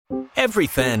Every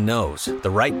fan knows the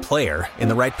right player in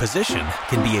the right position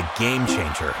can be a game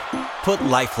changer. Put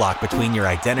LifeLock between your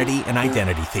identity and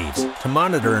identity thieves to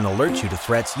monitor and alert you to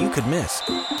threats you could miss.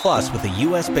 Plus, with a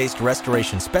U.S.-based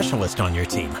restoration specialist on your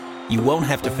team, you won't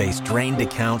have to face drained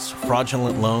accounts,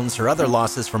 fraudulent loans, or other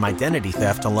losses from identity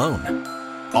theft alone.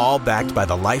 All backed by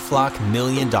the LifeLock $1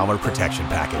 Million Protection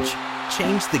Package.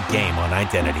 Change the game on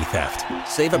identity theft.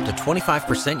 Save up to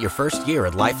 25% your first year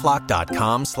at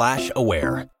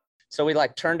LifeLock.com/aware. So we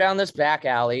like turn down this back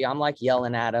alley. I'm like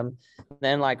yelling at him.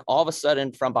 Then like all of a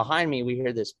sudden from behind me, we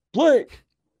hear this Blake,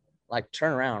 like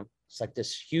turn around. It's like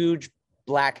this huge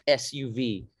black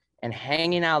SUV, and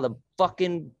hanging out of the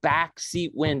fucking back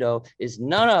seat window is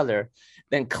none other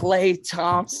than Klay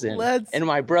Thompson. And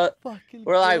my brother,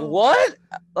 we're like, what?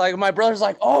 Like my brother's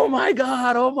like, oh my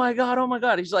God.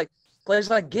 He's like, Clay's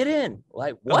like, get in.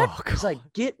 Like, what? Oh, he's like,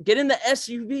 get in the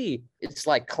SUV. It's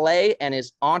like Klay and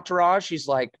his entourage. He's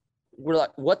like, we're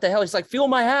like, what the hell? He's like, feel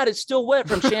my hat. It's still wet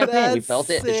from champagne. We felt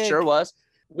it. Sick. It sure was.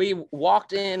 We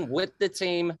walked in with the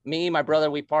team. Me, my brother,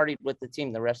 we partied with the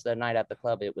team the rest of the night at the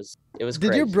club. It was Did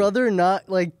crazy. Your brother not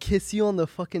like kiss you on the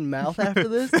fucking mouth after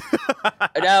this?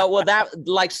 No, well that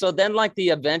like, so then like the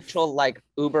eventual like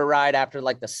Uber ride after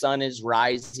like the sun is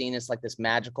rising, it's like this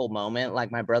magical moment.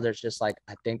 Like my brother's just like,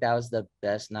 I think that was the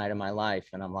best night of my life.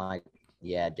 And I'm like,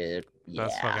 yeah, dude. Yeah.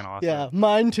 That's fucking awesome. Yeah,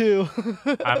 mine too.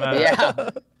 Yeah.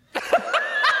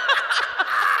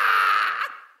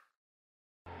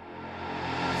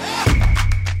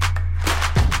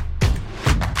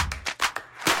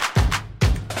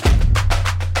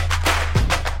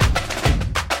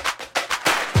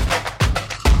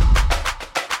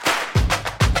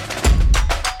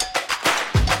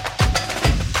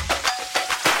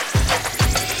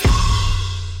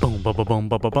 Boom, boom, boom,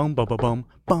 boom, boom, boom, boom, boom,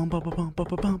 boom, boom, boom, boom, boom,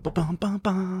 boom, boom, boom, dun,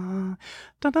 dun,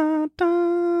 dun, dun,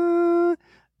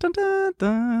 dun,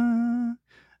 dun,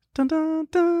 dun, dun,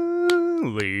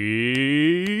 dun.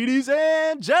 Ladies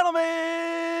and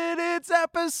gentlemen, it's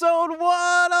episode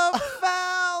 1 of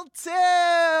Foul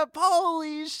Tip.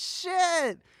 Holy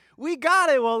shit, we got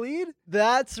it, Waleed.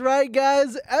 That's right,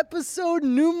 guys. Episode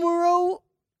numero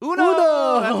Uno.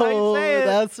 That's how you say it.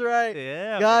 That's right.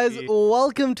 Yeah, guys, baby.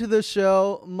 Welcome to the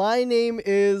show. My name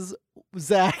is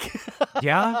Zach.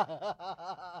 Yeah?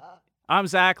 I'm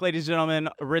Zach, ladies and gentlemen,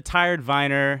 retired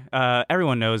Viner.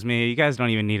 Everyone knows me. You guys don't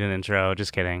even need an intro.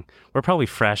 Just kidding. We're probably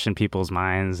fresh in people's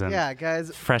minds. And yeah, guys.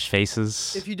 Fresh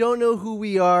faces. If you don't know who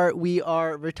we are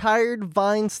retired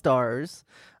Vine stars.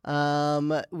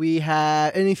 And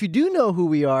if you do know who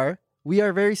we are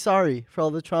very sorry for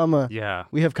all the trauma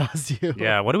we have caused you.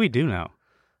 Yeah, what do we do now?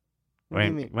 What do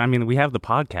you mean? I mean, we have the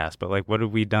podcast, but like, what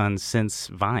have we done since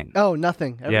Vine? Oh,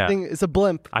 nothing. Everything is a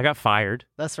blimp. I got fired.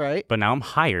 That's right. But now I'm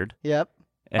hired. Yep.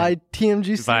 By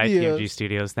TMG Studios. By TMG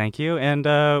Studios, thank you.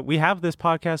 And we have this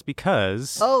podcast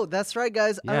because... Oh, that's right,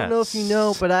 guys. Yes. I don't know if you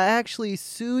know, but I actually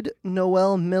sued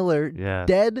Noel Miller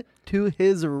dead to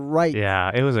his right.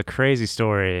 Yeah, it was a crazy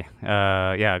story.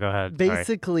 Yeah, go ahead.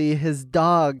 Basically, his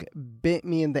dog bit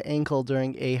me in the ankle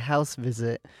during a house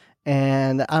visit.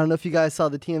 And I don't know if you guys saw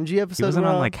the TMG episode. He wasn't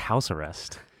on like house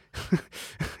arrest. I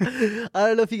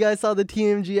don't know if you guys saw the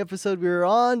TMG episode we were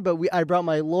on, but I brought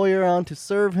my lawyer on to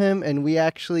serve him, and we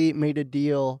actually made a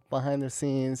deal behind the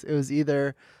scenes. It was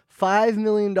either $5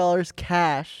 million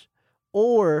cash,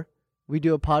 or we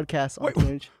do a podcast on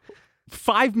TMG.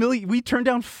 $5 million? We turned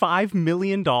down $5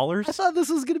 million? I thought this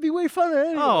was going to be way funner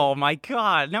anyway. Oh my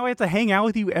God. Now I have to hang out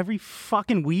with you every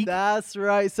fucking week? That's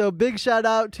right. So big shout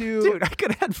out to... Dude, I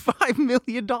could have had $5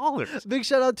 million. Big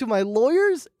shout out to my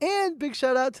lawyers, and big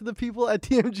shout out to the people at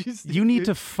TMG Studios. You need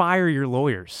to fire your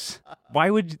lawyers.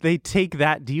 Why would they take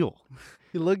that deal?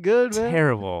 You look good, man.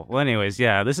 Terrible. Well, anyways,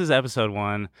 yeah, this is episode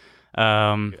 1.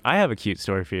 I have a cute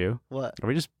story for you. What? Are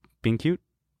we just being cute?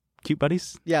 Cute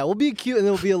buddies? Yeah, we'll be cute and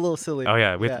then we'll be a little silly. Oh,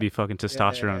 yeah. We have to be fucking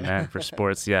testosterone man for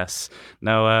sports. Yes.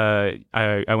 No,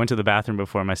 I went to the bathroom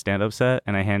before my stand-up set,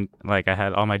 and I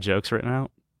had all my jokes written out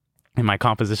in my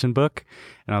composition book.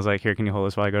 And I was like, here, can you hold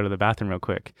this while I go to the bathroom real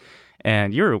quick?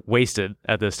 And you're wasted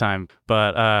at this time.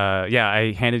 But yeah,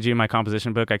 I handed you my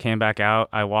composition book. I came back out.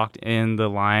 I walked in the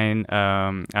line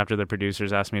after the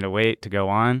producers asked me to wait to go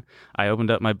on. I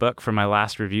opened up my book for my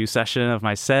last review session of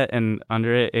my set, and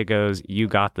under it goes, "You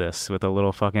got this," with a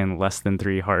little fucking less than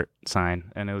 3 heart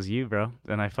sign. And it was you, bro.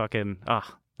 And I fucking, I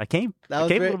came. That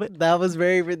was a little bit. That was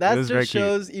very, that was just very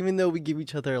shows, even though we give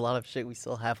each other a lot of shit, we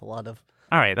still have a lot of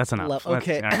all right, that's enough. love.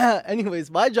 Okay.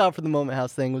 Anyways, my job for the Moment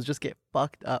House thing was just get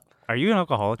fucked up. Are you an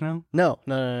alcoholic now? No.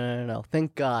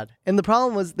 Thank God. And the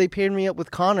problem was they paired me up with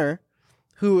Connor,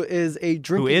 who is a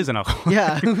drinking. Who is an alcoholic?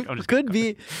 Yeah, I'm who just could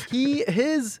be.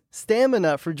 His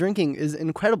stamina for drinking is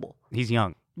incredible. He's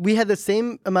young. We had the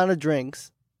same amount of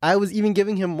drinks. I was even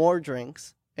giving him more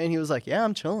drinks, and he was like, "Yeah,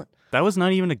 I'm chilling." That was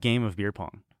not even a game of beer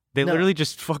pong. They No. literally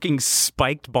just fucking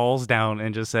spiked balls down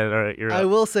and just said, "All right, you're I up."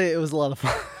 will say it was a lot of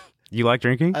fun. You like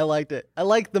drinking? I liked it. I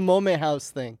liked the moment house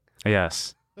thing.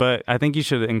 Yes. But I think you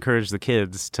should encourage the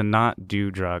kids to not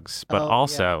do drugs. But Oh,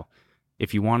 also,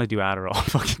 if you want to do Adderall,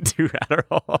 fucking do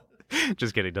Adderall.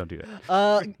 Just kidding. Don't do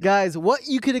that. Guys, what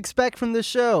you could expect from this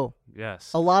show?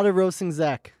 Yes. A lot of roasting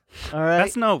Zach. All right.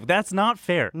 That's not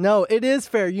fair. No, it is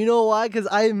fair. You know why? Because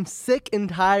I am sick and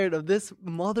tired of this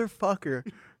motherfucker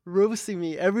roasting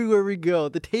me everywhere we go.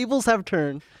 The tables have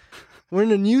turned. We're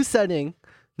in a new setting.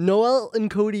 Noel and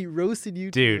Cody roasted you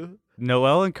Dude, two.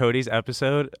 Noel and Cody's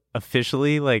episode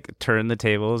officially like turned the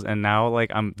tables, and now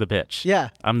like I'm the bitch. Yeah.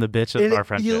 I'm the bitch of And our it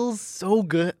friendship. feels so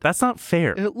good. That's not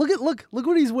fair. Look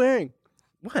what he's wearing.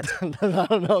 What? I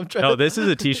don't know. I'm trying. No, this is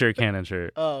a t-shirt cannon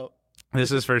shirt. Oh,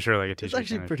 This is for sure like a it's t-shirt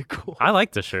actually cannon. pretty cool. I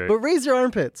like the shirt. But raise your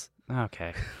armpits.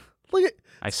 Okay. Look at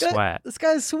I this guy- sweat. This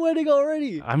guy's sweating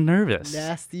already. I'm nervous.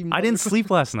 Nasty. I didn't motherfucker. sleep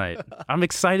last night. I'm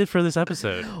excited for this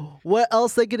episode. What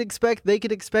else they could expect? They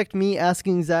could expect me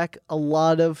asking Zach a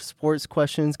lot of sports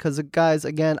questions because, guys,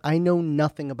 again, I know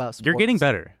nothing about sports. You're getting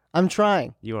better. I'm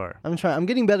trying. You are. I'm trying. I'm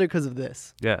getting better because of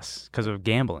this Yes, because of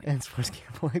gambling. and sports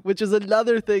gambling, which is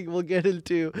another thing we'll get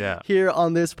into Yeah. here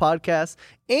on this podcast.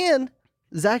 And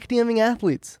Zach DMing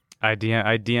athletes. I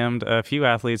DM'd a few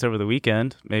athletes over the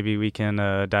weekend. Maybe we can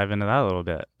dive into that a little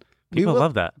bit. People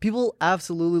love that. People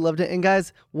absolutely loved it. And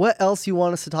guys, what else you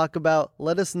want us to talk about?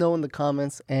 Let us know in the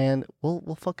comments, and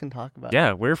we'll fucking talk about it.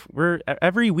 Yeah, we're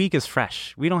every week is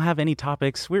fresh. We don't have any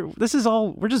topics. We're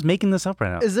just making this up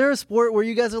right now. Is there a sport where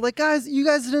you guys are like, guys, you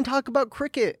guys didn't talk about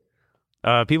cricket?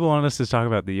 People wanted us to talk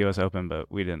about the U.S. Open,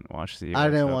 but we didn't watch the U.S. I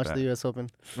didn't Open, watch the U.S.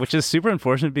 Open. which is super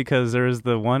unfortunate because there was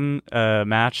the one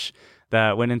match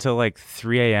that went until like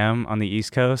 3 a.m. on the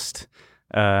East Coast.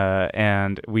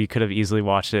 And we could have easily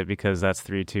watched it because that's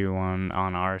 3-2-1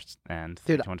 on our end.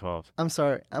 Dude, 3-2-1-12. I'm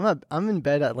sorry. I'm in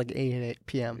bed at like 8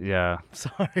 p.m. Yeah.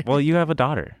 Sorry. Well, you have a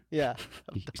daughter. Yeah.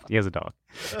 He has a dog.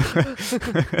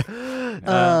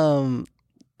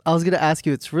 I was gonna ask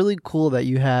you. It's really cool that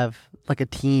you have like a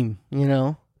team. You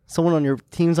know, someone on your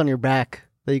team's on your back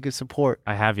that you could support.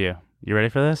 I have you. You ready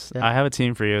for this? Yeah. I have a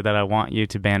team for you that I want you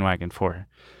to bandwagon for.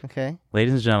 Okay.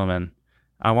 Ladies and gentlemen,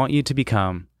 I want you to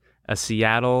become a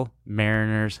Seattle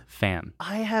Mariners fan.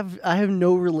 I have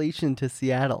no relation to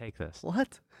Seattle. Take this.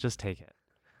 What? Just take it.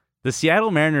 The Seattle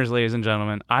Mariners, ladies and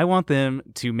gentlemen, I want them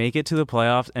to make it to the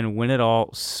playoffs and win it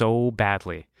all so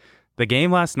badly. The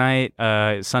game last night,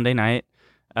 Sunday night,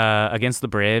 against the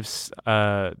Braves,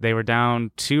 they were down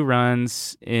 2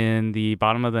 runs in the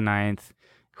bottom of the 9th.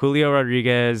 Julio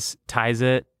Rodriguez ties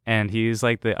it, and he's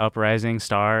like the uprising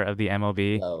star of the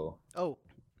MLB. Hello. Oh.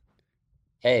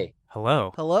 Hey,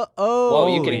 Hello. Hello. Oh. Whoa,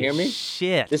 you can Holy hear me?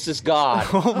 Shit. this is God.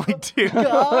 Oh my dude.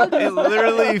 God. It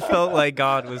literally felt like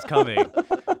God was coming.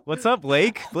 What's up,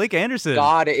 Blake? Blake Anderson.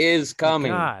 God is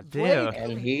coming. God damn. Blake.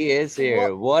 And he is here.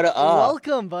 Wel- What up?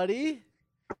 Welcome, buddy.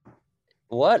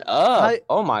 What up? Hi-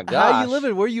 Oh my gosh. How you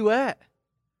living? Where you at?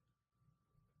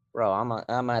 Bro,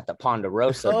 I'm at the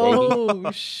Ponderosa, baby.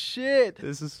 Oh shit.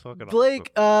 This is fucking Blake.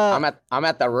 I'm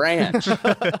at the ranch,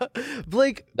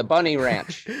 Blake. the Bunny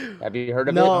Ranch. Have you heard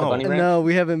of it? The No, Bunny Ranch? no,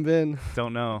 we haven't been. awesome.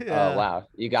 Don't know. Yeah. Oh wow,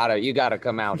 you gotta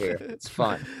come out here. It's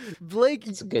fun. Blake,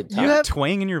 It's a good you time. have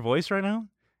Twang in your voice right now?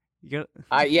 You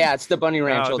got Yeah, it's the Bunny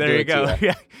Ranch. Oh, I'll there do you it to go. you.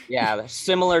 Yeah. Yeah, a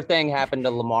similar thing happened to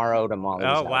Lamar Odom while he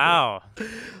was Oh out wow. there.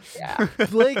 Yeah,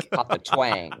 Blake. caught the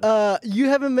twang. You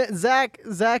haven't met Zach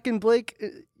and Blake.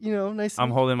 You know, nice. to I'm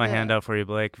meet- holding my yeah. hand out for you,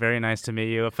 Blake. Very nice to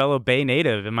meet you. A fellow Bay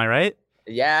native, am I right?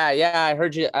 Yeah, I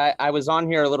heard you. I was on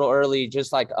here a little early,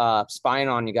 just like spying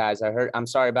on you guys. I'm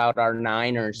sorry about our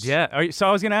Niners. Yeah. So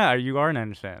I was gonna ask, you are an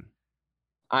Niners fan?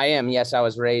 I am. Yes, I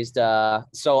was raised.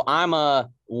 So I'm a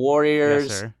Warriors,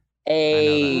 Yes, sir.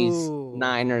 A's, Ooh.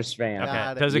 Niners fan. Got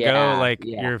Okay. it. Does it Yeah, go like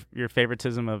yeah. your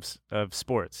favoritism of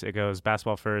sports? It goes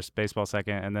basketball first, baseball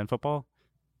second, and then football?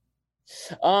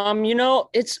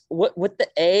 It's with the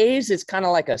A's, it's kind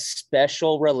of like a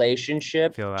special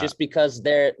relationship, Feel that. just because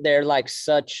they're like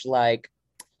such like,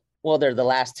 well, they're the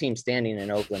last team standing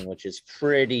in Oakland, which is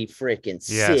pretty freaking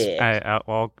Yes. sick.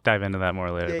 I'll dive into that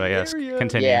more later. Bay But yes, Area.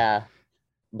 continue. Yeah.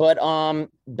 But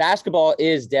basketball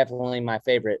is definitely my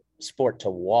favorite sport to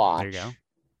watch. There you go.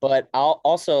 But I'll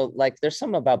also like there's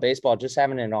something about baseball, just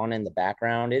having it on in the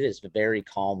background. It is very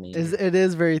calming. It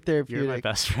is very therapeutic. You're my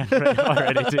best friend right now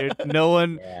already, dude. No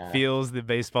one Yeah. feels the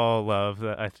baseball love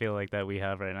that I feel like that we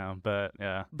have right now. But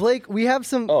yeah. Blake, we have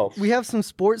some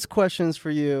sports questions for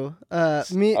you.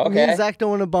 Me Okay. and Zach don't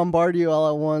want to bombard you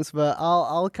all at once, but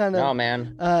I'll kind of. No,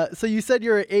 man. So you said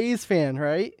you're an A's fan,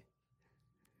 right?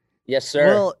 Yes, sir.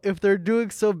 Well, if they're doing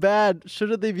so bad,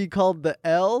 shouldn't they be called the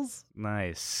L's?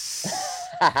 Nice.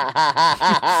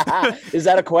 Is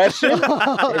that a question?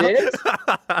 It is?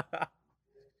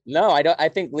 No, I don't. I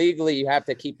think legally you have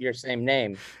to keep your same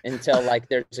name until like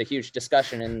there's a huge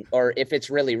discussion or if it's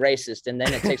really racist, and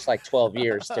then it takes like 12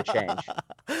 years to change.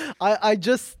 I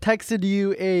just texted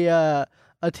you a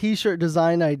t-shirt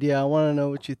design idea. I want to know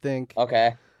what you think.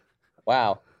 Okay.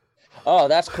 Wow. Oh,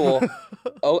 that's cool.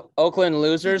 Oakland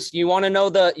losers. You want to know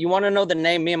the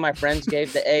name me and my friends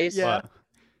gave the A's? Yeah. What?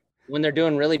 When they're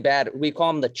doing really bad, we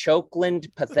call them the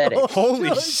Chokeland Pathetic.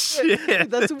 Holy shit.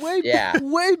 That's way Yeah.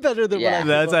 way better than what I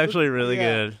That's thought. actually really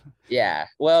good. Yeah.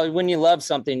 Well, when you love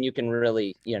something, you can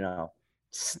really,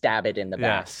 stab it in the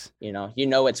back. Yes. You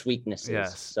know its weaknesses.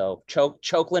 Yes. So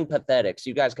Chokeland Pathetics.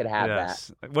 You guys could have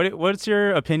Yes. What's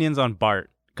your opinions on BART?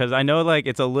 Because I know like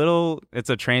it's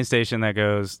a train station that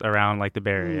goes around like the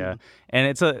Bay Area, and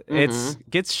it's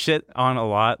gets shit on a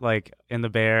lot like in the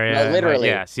Bay Area. No,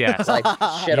 literally. Like, yes. Like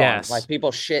shit Yes. on. Like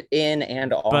people shit in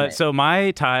and on. But it. so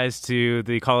my ties to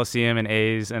the Coliseum and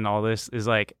A's and all this is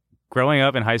like growing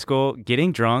up in high school,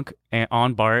 getting drunk and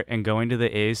on BART and going to the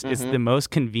A's is the most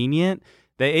convenient.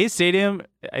 The A's stadium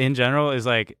in general is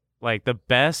like the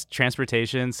best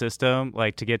transportation system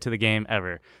like to get to the game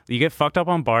ever. You get fucked up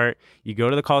on BART, you go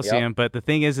to the Coliseum, but the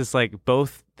thing is it's like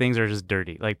both things are just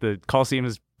dirty. Like the Coliseum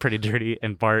is pretty dirty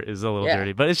and BART is a little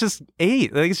dirty, but it's just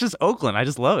it's just Oakland. I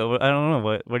just love it. I don't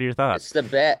know, what are your thoughts? It's the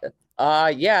bet.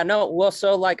 Yeah, no. Well,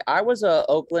 so like I was a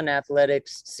Oakland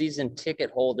Athletics season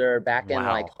ticket holder back in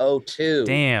like 2002.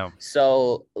 Damn.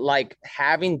 So like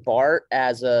having BART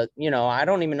as I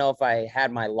don't even know if I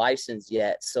had my license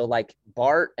yet. So like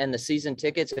BART and the season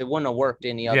tickets, it wouldn't have worked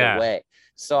any other way.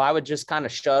 So I would just kind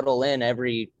of shuttle in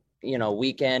every,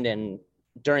 weekend and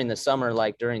during the summer,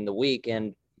 like during the week.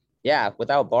 And yeah,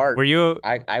 without BART, were you?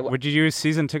 would you a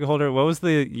season ticket holder? What was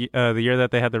the year that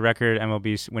they had the record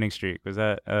MLB winning streak? Was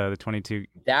that the 22?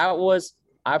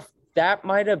 That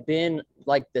might have been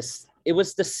like this. It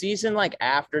was the season like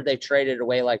after they traded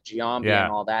away like Giambi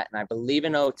and all that. And I believe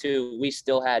in 2002 we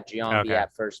still had Giambi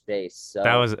at first base. So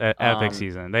that was an epic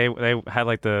season. They had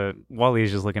like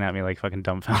Wally's just looking at me like fucking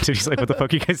dumbfounded. He's like, "What the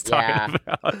fuck are you guys talking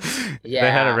about?" Yeah,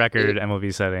 they had a record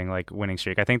MLB setting like winning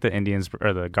streak. I think the Indians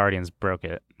or the Guardians broke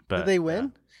it. But did they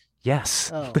win?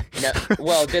 Yes. Oh. No.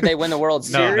 Well, did they win the World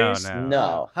Series?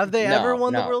 No. Have they ever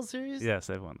won the World Series? Yes,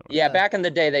 they've won the World Series. Yeah, back in the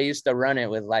day, they used to run it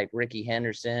with like Ricky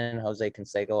Henderson, Jose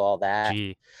Canseco, all that.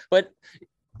 Gee. But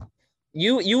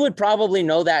you would probably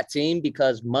know that team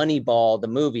because Moneyball, the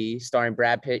movie starring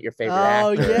Brad Pitt, your favorite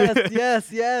actor.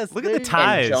 Yes. Look at the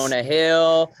ties. And Jonah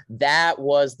Hill. That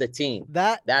was the team.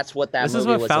 That's what that movie was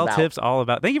about. This is what Foul Tip's all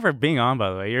about. Thank you for being on,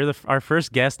 by the way. You're our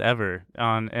first guest ever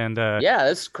on, and yeah,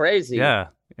 that's crazy. Yeah.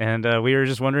 And we were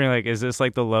just wondering, like, is this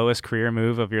like the lowest career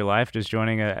move of your life? Just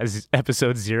joining a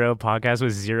episode 0 podcast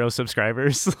with 0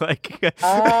 subscribers? Like,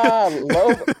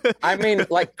 low. I mean,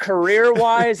 like career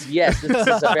wise, yes, this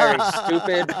is a very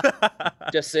stupid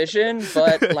decision.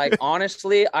 But like,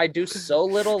 honestly, I do so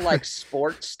little like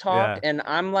sports talk, and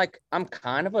I'm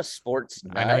kind of a sports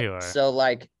nut. I know you are. So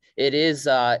like, it is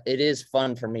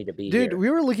fun for me to be here. Dude,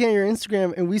 we were looking at your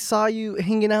Instagram and we saw you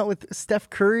hanging out with Steph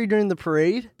Curry during the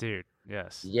parade. Dude.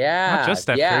 Yes. Yeah. Not just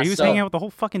Steph Curry. He was hanging out with the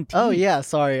whole fucking team. Oh yeah.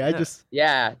 Sorry. I just.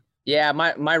 Yeah.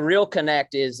 My real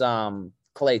connect is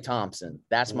Klay Thompson.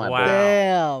 That's my boy.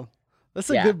 Damn. That's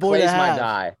a good boy Clay's to have. My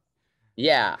guy.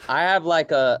 Yeah. I have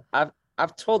like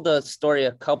I've told the story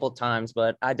a couple times,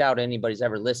 but I doubt anybody's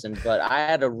ever listened. But I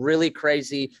had a really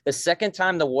crazy. The second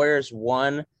time the Warriors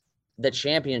won the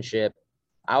championship,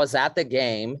 I was at the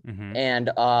game and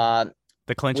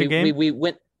the clinching game. We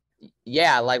went.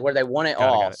 Yeah, like where they won it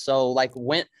all. So like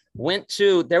went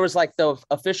to there was like the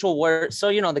official word.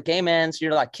 So the game ends.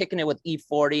 You're like kicking it with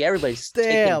E40. Everybody's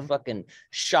taking fucking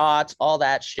shots, all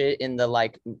that shit in the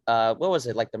like what was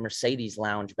it, like the Mercedes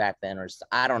Lounge back then, or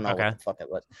I don't know what the fuck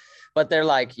it was. But they're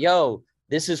like, yo,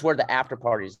 this is where the after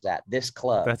party's at, this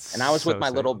club. And I was with my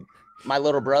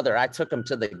little brother. I took him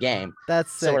to the game.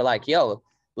 That's so we're like, yo,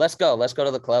 let's go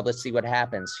to the club. Let's see what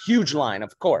happens. Huge line,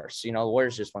 of course. The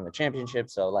Warriors just won the championship.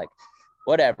 So like,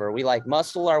 whatever. We like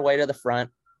muscle our way to the front.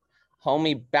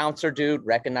 Homie bouncer dude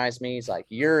recognized me. He's like,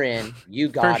 you're in, you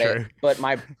got it. But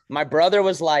my brother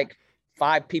was like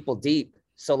 5 people deep.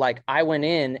 So like I went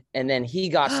in and then he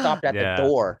got stopped at the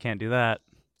door. Can't do that.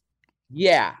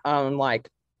 Yeah. I'm like,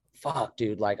 fuck,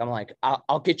 dude. Like, I'm like,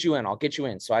 I'll get you in. I'll get you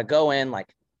in. So I go in,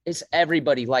 like, it's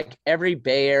everybody, like every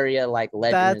Bay Area, like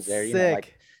legend is there. You know,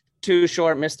 like Too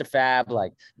Short, Mr. Fab,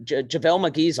 like JaVale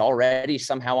McGee's already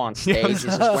somehow on stage. He's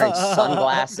just wearing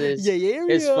sunglasses.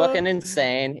 It's fucking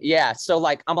insane. Yeah. So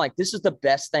like, I'm like, this is the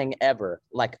best thing ever.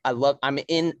 Like I'm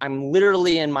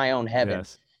literally in my own heaven.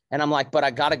 Yes. And I'm like, but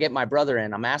I got to get my brother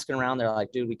in. I'm asking around. They're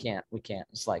like, dude, we can't.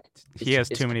 It's like, he has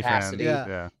too many fans.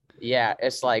 Yeah.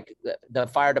 It's like the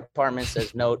fire department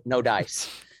says no dice.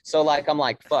 So like, I'm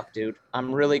like, fuck, dude,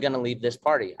 I'm really going to leave this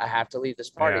party. I have to leave this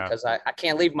party because I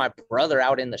can't leave my brother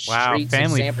out in the streets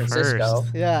of San Francisco.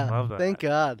 First. Yeah. Thank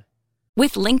God.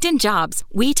 With LinkedIn Jobs,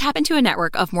 we tap into a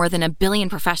network of more than 1 billion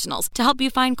professionals to help you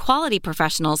find quality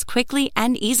professionals quickly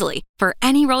and easily for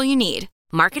any role you need.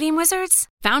 Marketing wizards?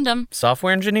 Found them.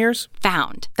 Software engineers?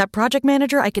 Found. That project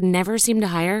manager I could never seem to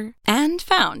hire? And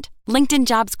found. LinkedIn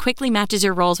Jobs quickly matches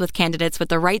your roles with candidates with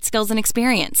the right skills and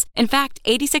experience. In fact,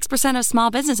 86% of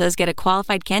small businesses get a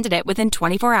qualified candidate within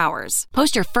 24 hours.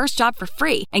 Post your first job for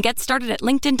free and get started at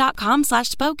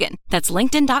linkedin.com/spoken. That's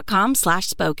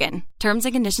linkedin.com/spoken. Terms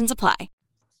and conditions apply.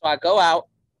 So I go out.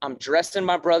 I'm dressing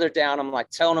my brother down. I'm like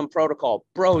telling him protocol.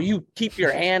 Bro, you keep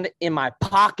your hand in my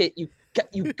pocket. You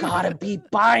gotta be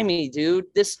by me, dude.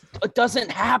 This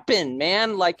doesn't happen,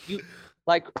 man. Like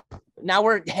now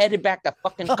we're headed back to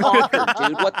fucking Concord,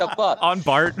 dude. What the fuck? On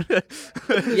BART.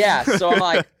 Yeah. So I'm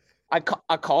like, I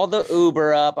call the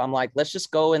Uber up. I'm like, let's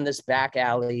just go in this back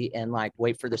alley and like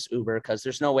wait for this Uber because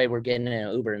there's no way we're getting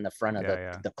an Uber in the front of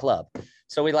the club.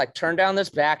 So we like turn down this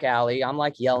back alley. I'm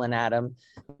like yelling at him.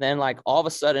 Then like all of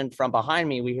a sudden from behind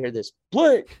me, we hear this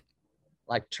Blake.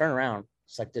 Like turn around.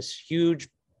 It's like this huge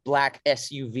black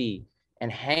SUV,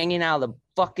 and hanging out of the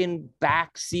fucking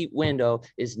back seat window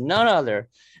is none other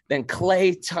than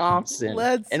Klay Thompson.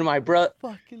 And my brother,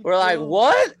 we're like,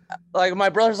 what? Like my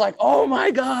brother's like, oh my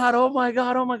God.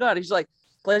 He's like,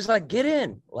 Klay's like, get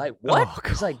in. Like, what?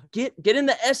 He's like, get in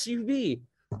the SUV.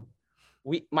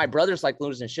 My brother's like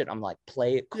losing shit. I'm like,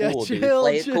 play it cool, dude.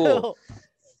 Play it cool.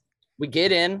 We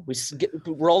get in, we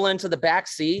roll into the back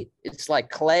seat. It's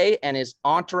like Klay and his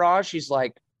entourage. He's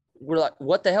like, we're like,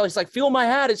 what the hell? He's like, feel my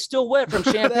hat. It's still wet from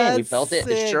champagne. We felt it.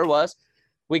 Sick. It sure was.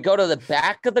 We go to the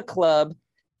back of the club.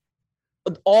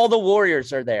 All the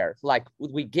Warriors are there. Like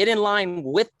we get in line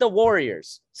with the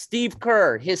Warriors. Steve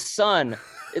Kerr, his son,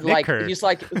 like Kerr. He's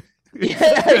like,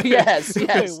 yes.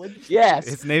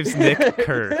 His name's Nick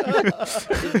Kerr.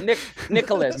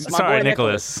 Nicholas. Sorry,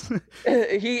 Nicholas.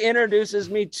 He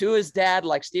introduces me to his dad.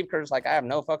 Like Steve Kerr's like, I have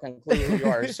no fucking clue who you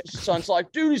are. His son's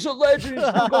like, dude, he's a legend. He's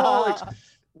Workaholics.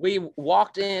 We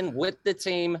walked in with the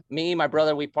team. Me, my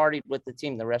brother, we partied with the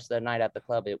team the rest of the night at the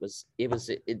club. It was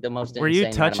the most. Were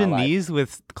you touching knees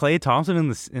with Klay Thompson in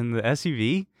the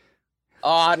SUV?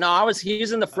 No, he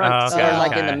was in the front,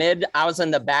 like in the mid. I was in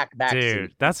the back dude,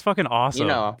 seat. That's fucking awesome. You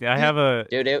know, I have a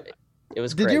dude. It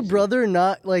was. Did crazy. your brother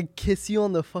not like kiss you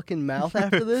on the fucking mouth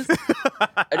after this?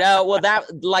 No, well that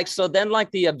like so then like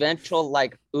the eventual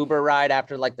like Uber ride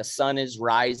after like the sun is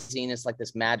rising, it's like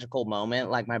this magical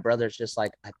moment. Like my brother's just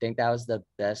like, I think that was the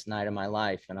best night of my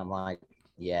life, and I'm like,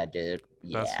 yeah, dude.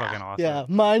 Yeah. That's fucking awesome. Yeah,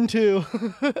 mine too.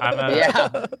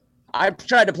 Yeah. I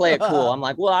tried to play it cool. I'm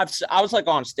like, well, I was like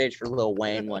on stage for Lil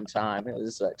Wayne one time. It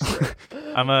was like,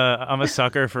 I'm a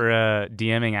sucker for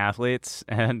DMing athletes,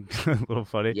 and a little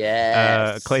funny.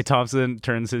 Yeah. Klay Thompson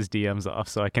turns his DMs off,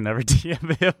 so I can never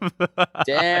DM him.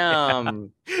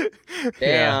 Damn.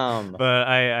 Yeah, but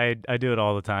I do it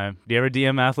all the time. Do you ever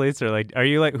DM athletes, or like, are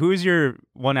you like, who's your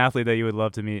one athlete that you would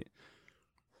love to meet?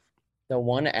 The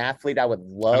one athlete I would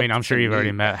love. I mean, I'm sure you've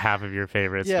already met half of your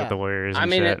favorites with the Warriors.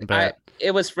 And shit,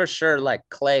 it was for sure like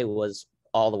Klay was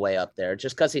all the way up there,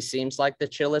 just because he seems like the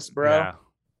chillest bro,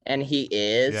 and he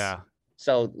is. Yeah.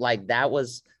 So like that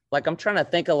was like, I'm trying to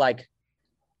think of like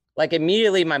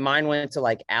immediately my mind went to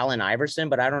like Allen Iverson,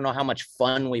 but I don't know how much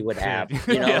fun we would have.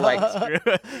 You know, like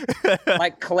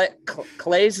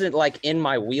Klay's like in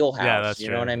my wheelhouse. Yeah, that's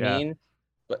true. Know what I mean?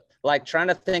 But like trying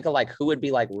to think of like who would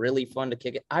be like really fun to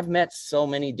kick it. I've met so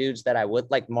many dudes that I would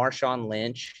like. Marshawn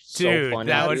Lynch. Dude, so funny,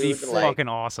 that would be fucking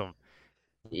awesome.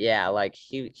 Yeah, like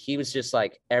he was just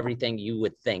like everything you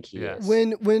would think he is.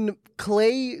 When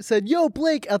Klay said, "Yo,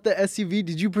 Blake," at the SUV,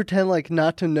 did you pretend like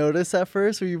not to notice at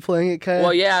first? Were you playing it kind of?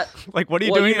 Well, yeah. Like, what are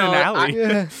you doing in an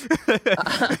alley?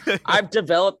 I've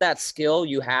developed that skill.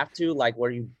 You have to like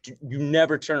where you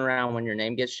never turn around when your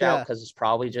name gets shouted because it's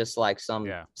probably just like some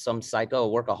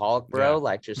psycho workaholic bro.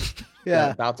 Like just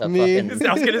Yeah, about to me. fucking.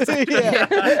 I was gonna say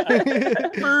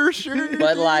for sure.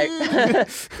 But like,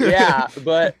 yeah,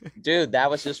 but dude, that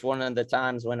was just one of the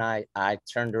times when I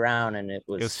turned around and it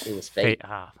was fate.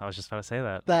 I was just about to say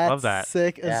that. That's Love that.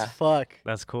 sick as fuck.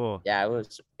 That's cool. Yeah,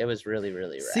 it was really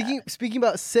rad. Speaking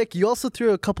about sick, you also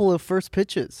threw a couple of first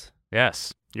pitches.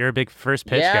 Yes, you're a big first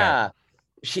pitch guy.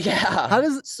 Yeah. How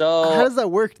does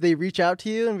that work? Do they reach out to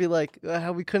you and be like,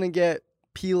 how we couldn't get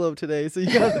Pilo today, so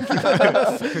you got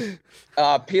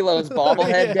Pilo's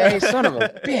bobblehead day, son of a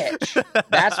bitch.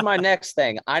 That's my next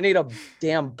thing. I need a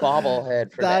damn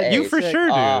bobblehead for that. You for sure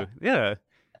do. Yeah.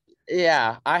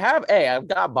 Yeah, I've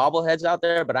got bobbleheads out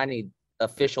there, but I need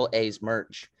official A's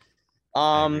merch.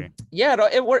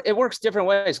 It works different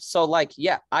ways. So like,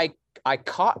 I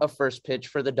caught a first pitch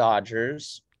for the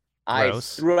Dodgers.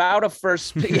 Gross. I threw out a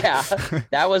first. Yeah,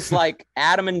 that was like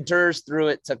Adam and Durs threw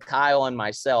it to Kyle and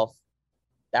myself.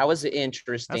 That was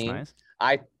interesting. That's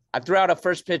nice. I threw out a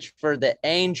first pitch for the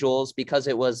Angels because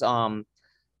it was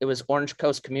Orange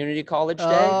Coast Community College Day.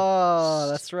 Oh,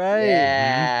 that's right.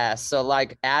 Yeah. So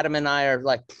like Adam and I are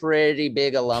like pretty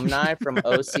big alumni from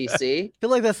OCC. I feel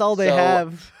like that's all they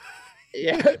have.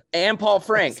 Yeah. And Paul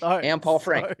Frank. Sorry.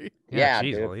 Yeah,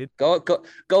 geez, dude. Go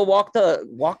walk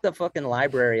the fucking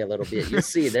library a little bit. You'll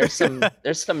see there's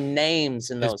some names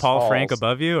in those. Is Paul halls. Frank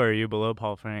above you, or are you below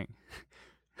Paul Frank?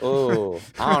 Oh,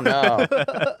 I don't know.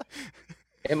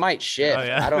 It might shift. Oh,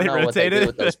 yeah? I don't know what they do it?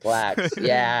 with those plaques.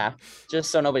 Yeah,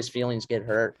 just so nobody's feelings get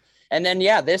hurt. And then,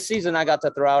 this season I got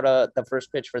to throw out the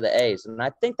first pitch for the A's. And I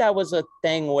think that was a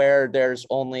thing where there's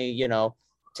only,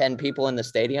 10 people in the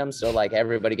stadium. So, like,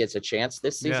 everybody gets a chance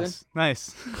this season. Yes.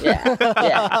 Nice.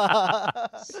 Yeah.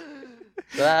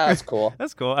 So that was cool.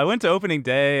 That's cool. I went to opening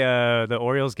day, the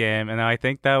Orioles game, and I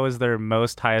think that was their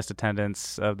most highest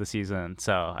attendance of the season.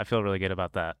 So I feel really good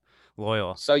about that.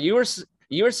 Loyal. So you were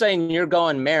saying you're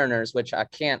going Mariners, which I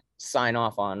can't sign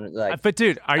off on. Like, but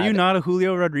dude, are you not a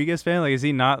Julio Rodriguez fan? Like, is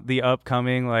he not the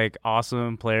upcoming like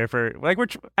awesome player for like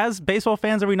as baseball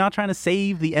fans? Are we not trying to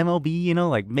save the MLB?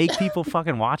 Like make people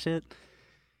fucking watch it?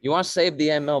 You want to save the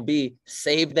MLB?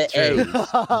 Save the A's.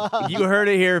 You heard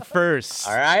it here first.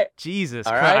 All right. Jesus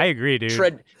all Christ. Right? I agree,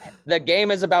 dude. The game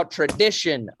is about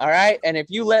tradition. All right. And if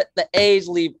you let the A's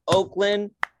leave Oakland,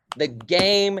 the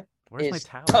game is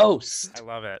toast. I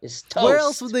love it. It's toast. Where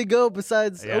else would they go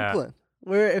besides Oakland?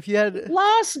 Where if you had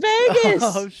Las Vegas?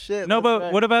 Oh shit. No,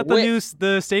 but what about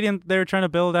the stadium they're trying to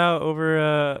build out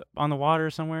over on the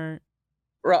water somewhere?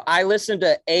 Bro, I listen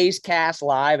to A's Cast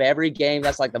live every game.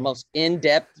 That's like the most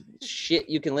in-depth shit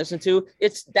you can listen to.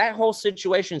 It's that whole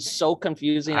situation is so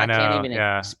confusing. I can't even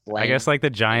explain. I guess like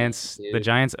the Giants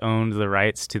owned the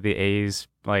rights to the A's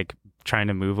like trying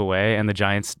to move away, and the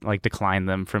Giants like declined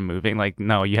them from moving. Like,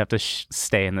 no, you have to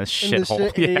stay in this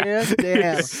shithole.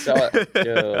 Damn. So,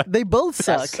 dude, they both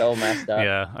suck. That's so messed up.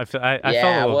 Yeah, I felt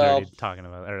a little dirty talking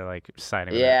about it, or like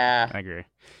siding with it. I agree.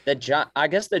 I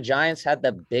guess the Giants had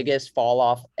the biggest fall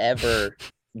off ever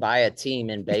by a team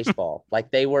in baseball. Like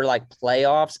they were like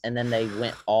playoffs, and then they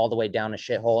went all the way down a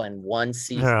shithole in one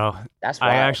season. Bro, that's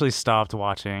wild. I actually stopped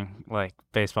watching like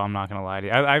baseball. I'm not gonna lie to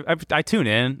you. I tune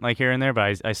in like here and there,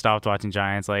 but I stopped watching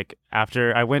Giants. Like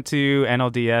after I went to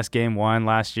NLDS Game 1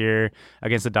 last year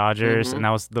against the Dodgers, and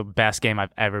that was the best game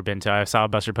I've ever been to. I saw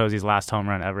Buster Posey's last home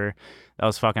run ever. That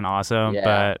was fucking awesome.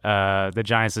 Yeah. But the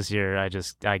Giants this year,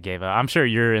 I gave up. I'm sure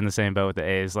you're in the same boat with the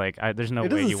A's. Like there's no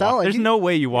way you watch. There's no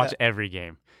way you watch every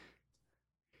game.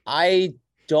 I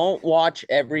don't watch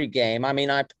every game. I mean,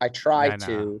 I try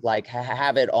to like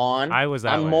have it on. I was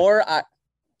that I'm way.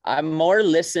 I'm more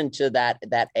listen to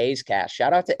that A's Cast.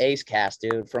 Shout out to A's Cast,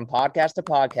 dude. From podcast to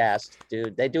podcast,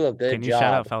 dude. They do a good job. Can you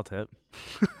shout out Foul Tip?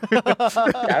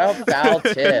 Shout out Foul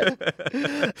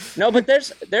Tip. No, but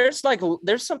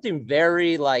there's something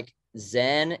very like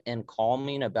zen and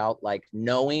calming about like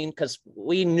knowing, because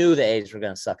we knew the A's were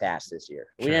gonna suck ass this year.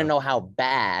 We didn't know how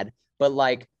bad, but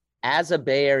like as a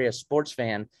Bay Area sports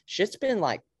fan, shit's been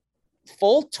like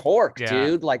full torque,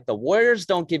 dude. Like the Warriors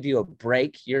don't give you a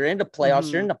break. You're into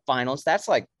playoffs, you're in the finals. That's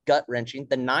like gut wrenching.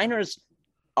 The Niners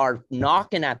are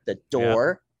knocking at the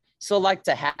door. So like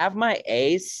to have my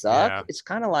A's suck, it's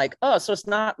kind of like, so it's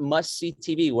not must see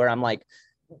TV where I'm like,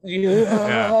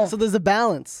 So there's a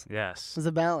balance. Yes. There's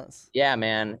a balance. Yeah,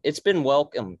 man. It's been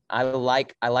welcome. I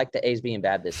like the A's being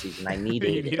bad this season. I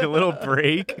needed You need a little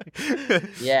break.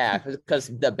 Yeah, because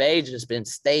the Bay's just been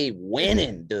stay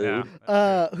winning, dude.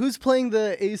 Who's playing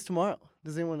the A's tomorrow?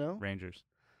 Does anyone know? Rangers.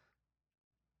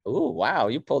 Oh, wow.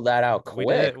 You pulled that out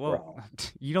quick, bro.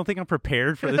 You don't think I'm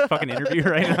prepared for this fucking interview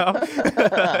right now?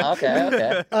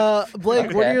 Okay.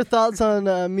 Blake, what are your thoughts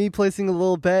on me placing a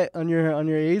little bet on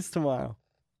your A's tomorrow?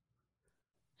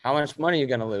 How much money are you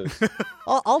gonna lose?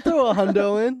 I'll throw a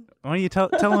hundo in. Why don't you tell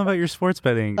him about your sports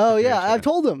betting? Oh yeah, situation? I've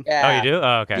told him. Yeah. Oh, you do?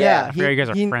 Oh, okay. Yeah, I figure you guys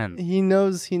are friends. He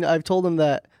knows. I've told him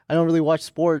that I don't really watch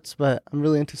sports, but I'm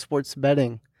really into sports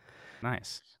betting.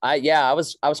 Nice. I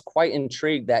was quite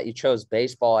intrigued that you chose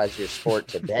baseball as your sport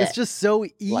to bet. It's just so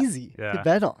easy to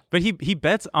bet on. But he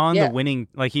bets on the winning,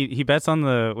 like he bets on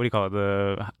the, what do you call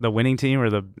it, the winning team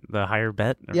or the higher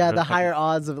bet. Yeah, the higher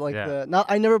odds of like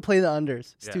I never play the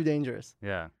unders. It's too dangerous.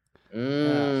 Yeah.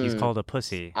 He's called a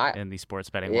pussy in the sports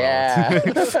betting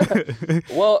world.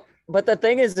 Well, but the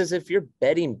thing is if you're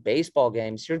betting baseball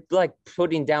games, you're like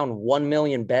putting down 1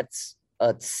 million bets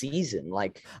a season.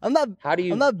 Like, I'm not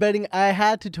betting. I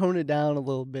had to tone it down a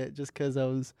little bit just because I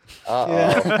was.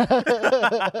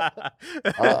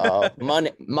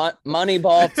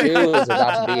 Moneyball 2 is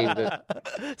about to be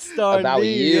about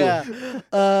you.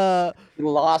 Yeah.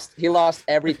 He lost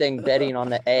everything betting on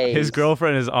the A's. His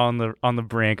girlfriend is on the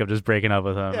brink of just breaking up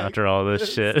with him after all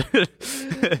this shit.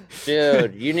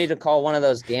 Dude, you need to call one of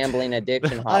those gambling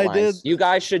addiction hotlines. I did. You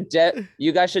guys should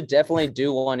definitely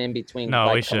do one in between.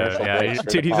 No, we should. Yeah,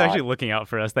 dude, he's actually looking out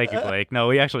for us. Thank you, Blake. No,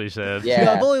 we actually should.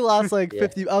 Yeah, I've only lost like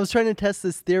 50. I was trying to test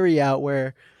this theory out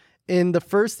where, in the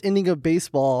first inning of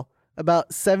baseball, about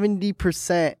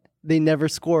 70% they never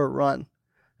score a run.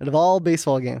 Out of all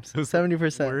baseball games,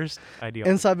 70%. Worst idea.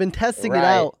 And so I've been testing it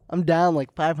out. I'm down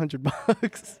like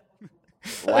 $500.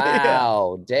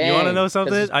 Wow, dang. You want to know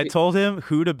something? I told him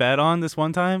who to bet on this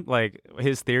one time, like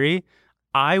his theory.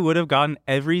 I would have gotten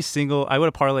I would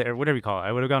have parlayed, or whatever you call it.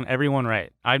 I would have gotten everyone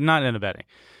right. I'm not into betting.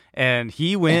 And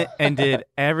he went and did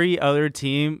every other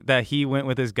team that he went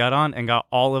with his gut on and got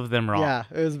all of them wrong. Yeah,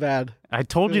 it was bad. I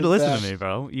told you to listen to me,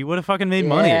 bro. You would have fucking made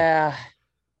money. Yeah.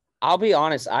 I'll be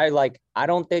honest. I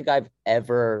don't think I've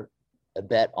ever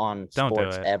bet on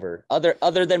sports ever.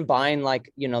 Other than buying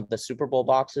the Super Bowl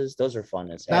boxes. Those are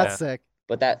fun as hell. That's sick.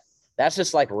 But that's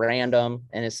just like random,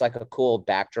 and it's like a cool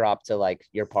backdrop to like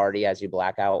your party as you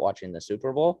black out watching the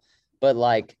Super Bowl. But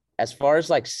like as far as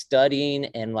like studying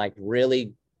and like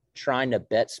really trying to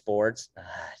bet sports,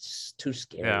 it's just too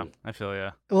scary. Yeah, I feel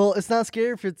yeah. Well, it's not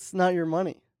scary if it's not your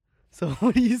money. So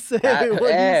what do you say?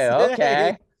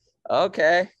 Okay.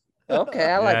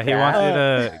 I like that. He wants you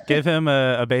to give him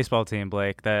a baseball team,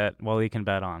 Blake, that Wally can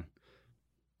bet on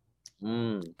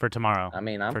for tomorrow.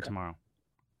 For tomorrow.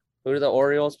 Who do the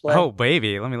Orioles play? Oh,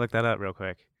 baby. Let me look that up real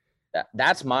quick.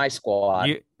 That's my squad.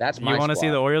 You want to see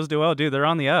the Orioles do well? Dude, they're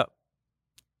on the up.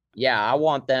 Yeah, I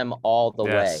want them all the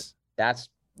way. That's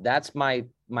my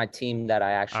team that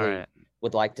I actually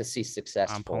would like to see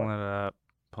successful. I'm pulling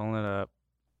it up.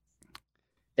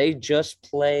 They just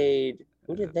played.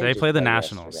 Who did they? They play the yesterday?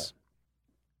 Nationals.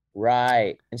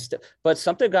 Right. But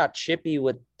something got chippy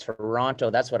with Toronto.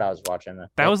 That's what I was watching.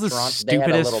 That was the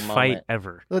stupidest fight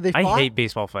ever. I hate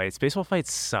baseball fights. Baseball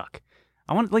fights suck.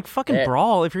 I want fucking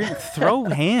brawl if you're going to throw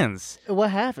hands.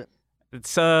 What happened?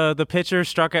 It's the pitcher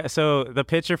struck out. So the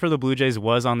pitcher for the Blue Jays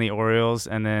was on the Orioles,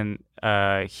 and then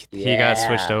he got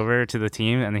switched over to the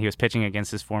team, and then he was pitching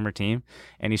against his former team,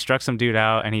 and he struck some dude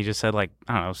out, and he just said I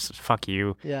don't know, fuck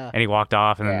you. Yeah. And he walked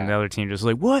off, and then the other team just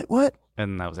was like, what?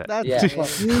 And that was it. That's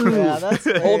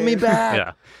hold me back.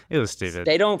 Yeah, it was stupid.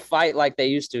 They don't fight like they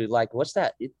used to. Like, what's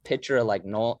that picture of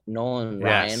Nolan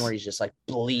Ryan where he's just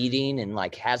bleeding and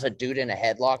has a dude in a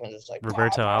headlock and just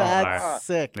Roberto. That's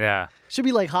sick. Yeah, should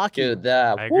be like hockey. Dude,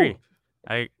 I agree.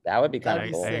 That would be kind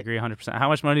of cool. I agree 100%. How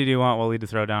much money do you want Wally to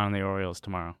throw down on the Orioles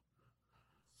tomorrow?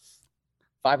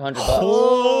 $500.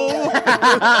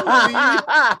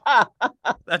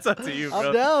 That's up to you, bro.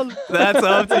 I'm down. That's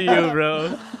up to you,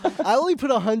 bro. I only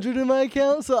put 100 in my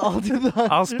account, so I'll do the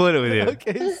 100. I'll split it with you.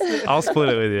 Okay. Sick. I'll split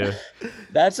it with you.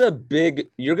 That's a big.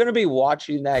 You're gonna be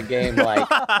watching that game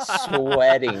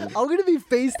sweating. I'm gonna be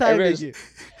FaceTiming you.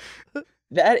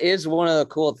 That is one of the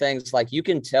cool things. You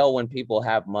can tell when people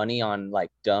have money on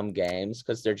dumb games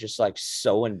because they're just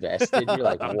so invested. You're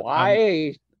like,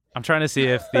 why? I'm trying to see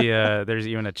if there's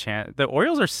even a chance. The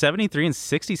Orioles are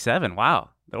 73-67.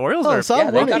 Wow, the Orioles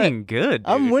are winning good. Dude.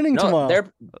 I'm winning tomorrow.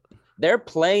 They're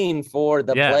playing for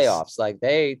the playoffs.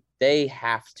 They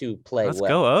have to play Let's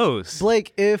well. go O's.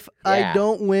 Blake, if I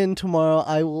don't win tomorrow,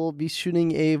 I will be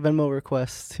shooting a Venmo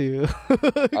request to.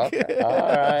 Okay,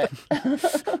 all right.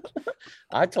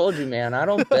 I told you, man. I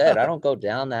don't bet. I don't go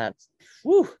down that.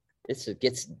 Whew. It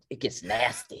gets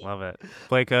nasty. Love it.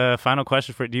 Blake, final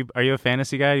question for you. Are you a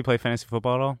fantasy guy? Do you play fantasy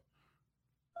football at all?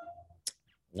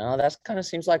 No, that kind of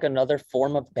seems like another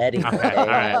form of betting. Okay, all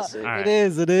right. It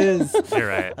is. You're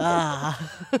right.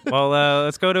 Well,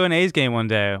 let's go to an A's game one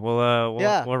day.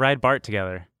 We'll ride Bart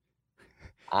together.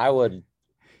 I would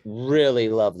really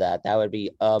love that. That would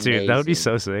be amazing. Dude, that would be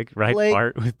so sick. Right? Blake-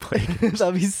 Art with Blake.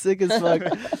 That'd be sick as fuck.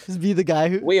 Just be the guy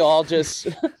who We all just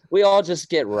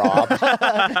get robbed.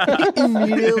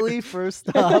 immediately first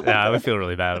stop. Yeah, I would feel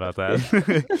really bad about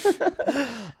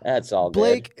that. That's all good.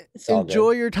 Blake, It's all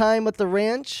enjoy your time at the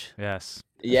ranch. Yes.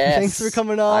 Yes. Thanks for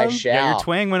coming on. I shall. Yeah, your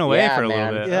twang went away Yeah, for a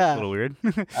man. little bit. Yeah. That's a little weird.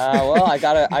 Well, I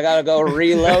gotta go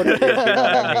reload it. If you know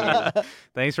what I mean.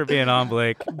 Thanks for being on,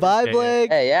 Blake. Bye, Yeah.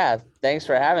 Blake. Hey, yeah. Thanks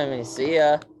for having me. See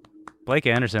ya. Blake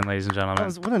Anderson, ladies and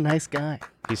gentlemen. What a nice guy.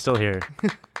 He's still here.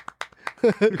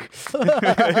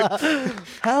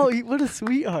 Howie, what a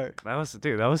sweetheart. That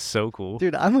was so cool.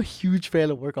 Dude, I'm a huge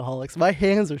fan of Workaholics. My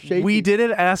hands are shaking. We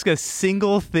didn't ask a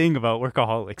single thing about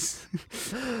Workaholics.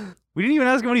 We didn't even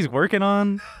ask him what he's working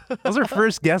on. That was our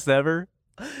first guest ever.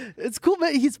 It's cool,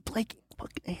 man. He's Blake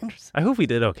fucking Anderson. I hope we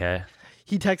did okay.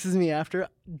 He texts me after.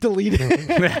 Delete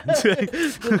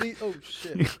it. Delete. Oh,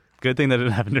 shit. Good thing that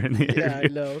didn't happen during the interview. Yeah, I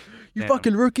know. You Damn.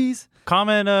 fucking rookies.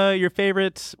 Comment your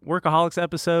favorite Workaholics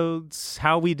episodes,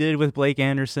 how we did with Blake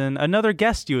Anderson, another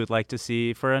guest you would like to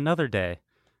see for another day.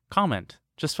 Comment.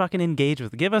 Just fucking engage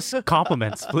with. Give us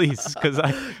compliments, please.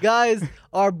 Guys,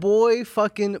 our boy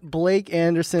fucking Blake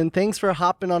Anderson, thanks for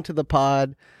hopping onto the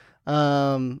pod.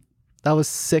 That was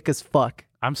sick as fuck.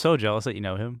 I'm so jealous that you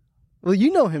know him. Well,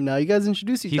 you know him now. You guys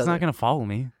introduce each He's other. not going to follow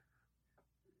me.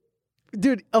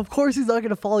 Dude, of course he's not going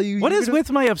to follow you. What You're is gonna-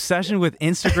 with my obsession with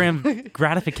Instagram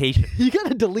gratification? You got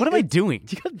to delete What am I it. doing?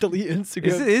 You got to delete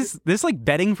Instagram. Is this like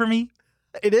betting for me?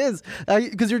 It is.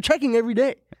 Because you're checking every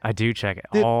day. I do check it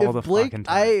Dude, all if the Blake, fucking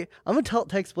time. I'm going to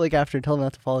text Blake after and tell him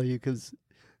not to follow you because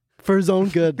for his own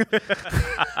good.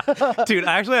 Dude,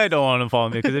 actually, I don't want him to follow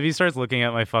me because if he starts looking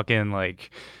at my fucking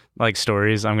like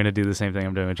stories, I'm gonna do the same thing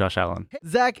I'm doing with Josh Allen.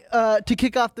 Zach, to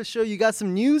kick off the show, you got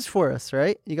some news for us,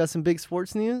 right? You got some big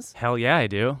sports news? Hell yeah, I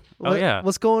do. Oh yeah.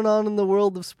 What's going on in the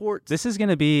world of sports? This is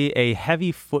gonna be a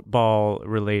heavy football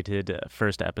related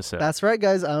first episode. That's right,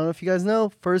 guys. I don't know if you guys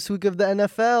know. First week of the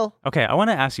NFL. Okay, I want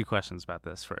to ask you questions about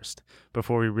this first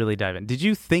before we really dive in. Did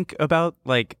you think about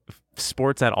like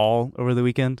sports at all over the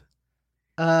weekend?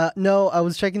 No, I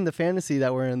was checking the fantasy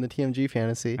that we're in, the TMG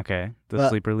fantasy. Okay, the But-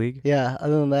 sleeper league. Yeah,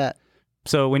 other than that.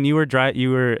 So when you were you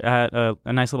were at a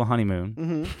nice little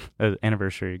honeymoon, Mm-hmm.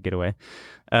 anniversary getaway.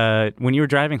 When you were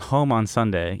driving home on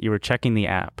Sunday, you were checking the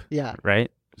app, Yeah, right?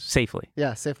 Safely.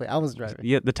 yeah, safely. I wasn't driving.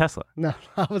 Yeah, the Tesla. No,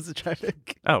 I wasn't driving.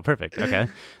 Oh, perfect. Okay.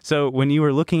 So when you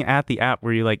were looking at the app,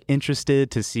 were you like interested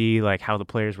to see like how the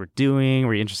players were doing?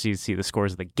 Were you interested to see the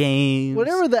scores of the games?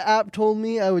 Whatever the app told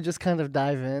me, I would just kind of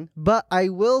dive in. But I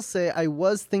will say I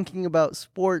was thinking about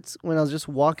sports when I was just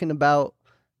walking about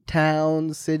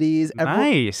towns, cities.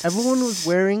 Nice. Everyone was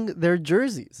wearing their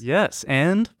jerseys. Yes,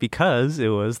 and because it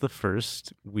was the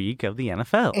first week of the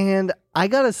NFL. And I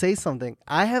gotta say something.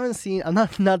 I haven't seen. I'm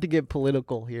not to get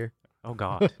political here, Oh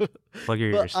God. Plug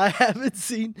your but ears. I haven't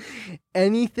seen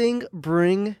anything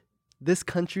bring this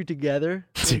country together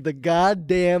than the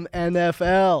goddamn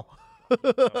NFL.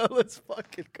 Let's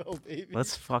fucking go, baby.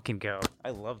 Let's fucking go. I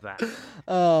love that.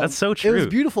 That's so It was true.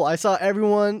 beautiful. I saw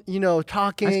everyone,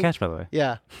 talking. Nice catch, by the way.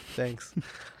 Yeah, thanks.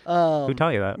 Who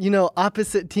taught you that?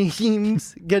 Opposite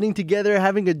teams getting together,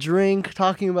 having a drink,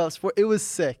 talking about sport. It was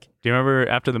sick. Do you remember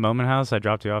after the Moment House, I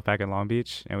dropped you off back in Long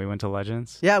Beach and we went to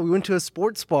Legends? Yeah, we went to a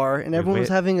sports bar and everyone was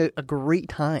having a great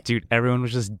time. Dude, everyone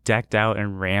was just decked out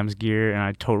in Rams gear, and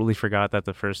I totally forgot that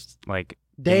the first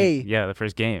Day. the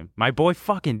first game. My boy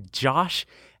fucking Josh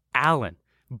Allen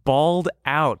balled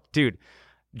out. Dude,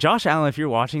 Josh Allen, if you're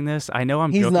watching this, I know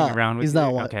I'm He's joking not. around with He's you.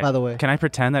 not, by the way. Can I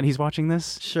pretend that he's watching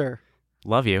this? Sure.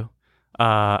 Love you.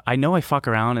 I know I fuck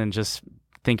around and just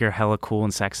think you're hella cool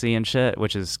and sexy and shit,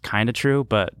 which is kind of true,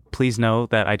 but please know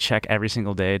that I check every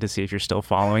single day to see if you're still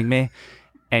following me,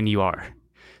 and you are.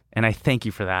 And I thank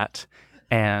you for that.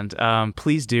 And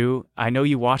please do. I know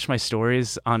you watch my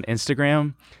stories on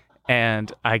Instagram,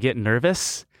 and I get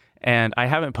nervous, and I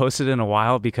haven't posted in a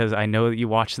while because I know that you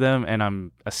watch them, and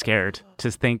I'm scared to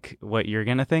think what you're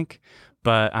going to think.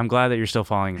 But I'm glad that you're still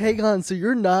following me. Hang on, so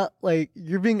you're not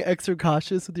you're being extra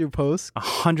cautious with your posts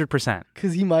 100%.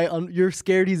 because he might. You're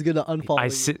scared he's gonna unfollow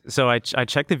you. I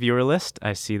check the viewer list.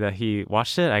 I see that he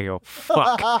watched it. I go,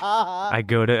 fuck. I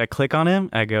click on him.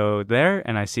 I go there,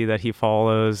 and I see that he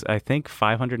follows, I think,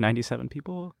 597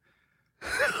 people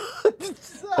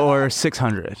or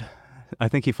 600. I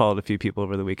think he followed a few people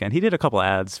over the weekend. He did a couple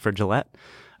ads for Gillette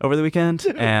over the weekend,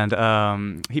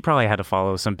 and he probably had to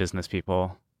follow some business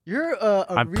people. You're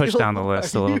I pushed down the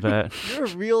list a little bit. You're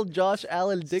a real Josh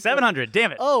Allen dick. 700,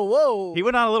 damn it. Oh, whoa. He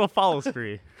went on a little follow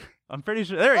spree. I'm pretty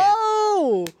sure. There he is.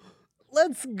 Oh,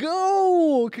 Let's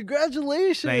go!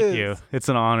 Congratulations! Thank you. It's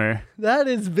an honor. That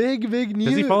is big news.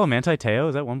 Does he follow Manti Te'o?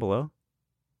 Is that one below?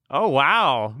 Oh,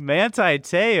 wow. Manti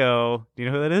Te'o. Do you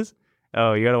know who that is?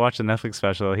 Oh, you got to watch the Netflix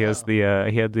special. He has he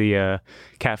had the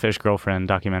Catfish Girlfriend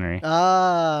documentary.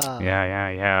 Ah.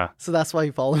 Yeah. So that's why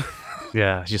you follow him.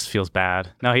 Yeah, he just feels bad.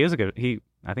 No, he is a good. I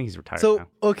think he's retired now.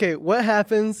 Okay, what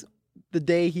happens the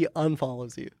day he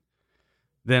unfollows you?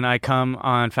 Then I come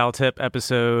on Foul Tip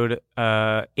episode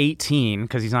 18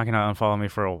 because he's not going to unfollow me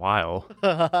for a while,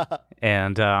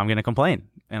 and I'm going to complain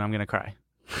and I'm going to cry.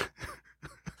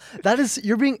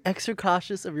 You're being extra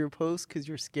cautious of your post because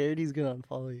you're scared he's gonna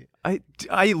unfollow you.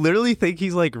 I literally think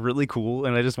he's like really cool,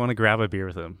 and I just want to grab a beer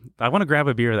with him. I want to grab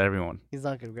a beer with everyone. He's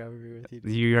not gonna grab a beer with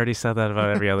you. You already said that about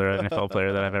every other NFL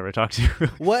player that I've ever talked to.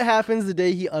 What happens the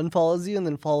day he unfollows you and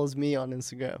then follows me on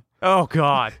Instagram? Oh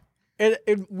God! And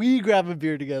we grab a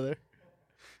beer together.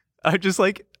 I just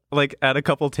like at a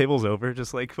couple tables over,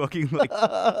 just like fucking like.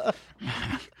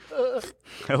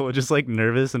 Oh, just like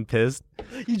nervous and pissed.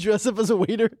 You dress up as a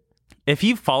waiter. If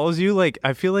he follows you, like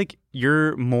I feel like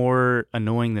you're more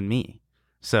annoying than me.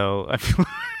 So I feel.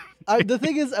 The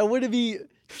thing is, I wouldn't be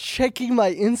checking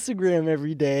my Instagram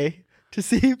every day to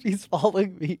see if he's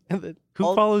following me. And then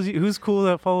who follows you? Who's cool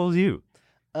that follows you?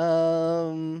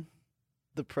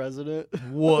 The president.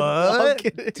 What?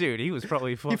 Dude, he was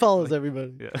probably. He follows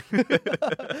everybody. Yeah.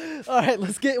 All right,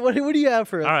 let's get. What do you have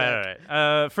for us? All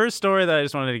right. First story that I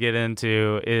just wanted to get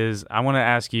into is I want to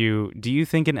ask you: do you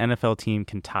think an NFL team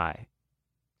can tie?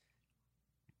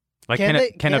 Like,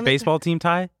 can a baseball team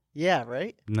tie? Yeah,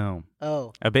 right? No.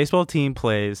 Oh. A baseball team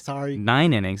plays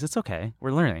 9 innings. It's okay.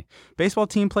 We're learning. Baseball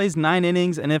team plays 9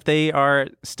 innings, and if they are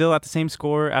still at the same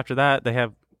score after that, they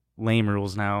have lame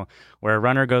rules now where a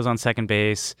runner goes on second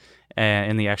base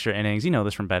in the extra innings. You know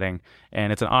this from betting.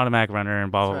 And it's an automatic runner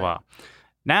and blah, blah, blah.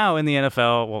 Now in the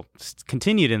NFL,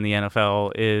 continued in the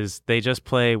NFL, is they just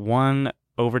play one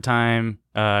overtime.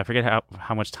 I forget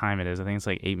how much time it is. I think it's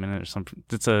like 8 minutes or something.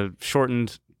 It's a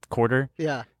shortened quarter.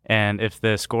 Yeah. And if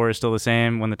the score is still the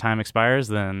same when the time expires,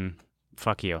 then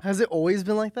fuck you. Has it always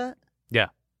been like that? Yeah.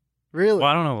 Really? Well,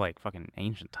 I don't know, like fucking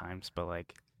ancient times, but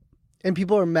like. And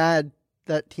people are mad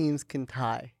that teams can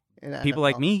tie. People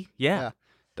like me? Yeah.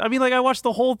 I mean, like I watched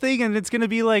the whole thing, and it's gonna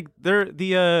be like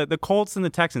the Colts and the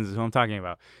Texans is who I'm talking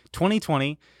about.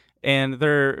 2020, and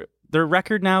their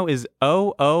record now is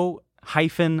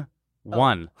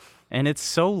 0-0-1, and it's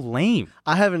so lame.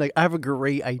 I have a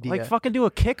great idea. Like fucking do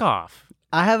a kickoff.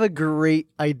 I have a great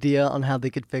idea on how they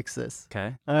could fix this.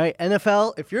 Okay. All right,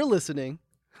 NFL, if you're listening.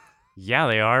 Yeah,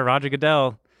 they are. Roger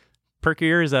Goodell. Perk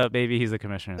your ears up, baby. He's the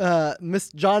commissioner.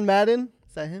 Miss John Madden.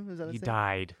 Is that him? Is that his He name?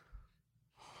 died.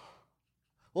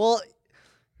 Well,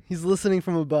 he's listening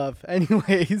from above.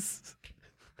 Anyways.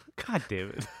 God damn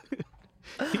it.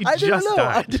 I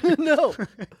didn't know.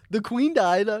 The Queen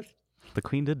died. The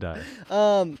Queen did die.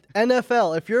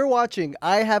 NFL, if you're watching,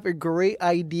 I have a great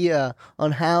idea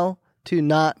on how to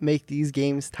not make these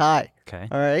games tie. Okay.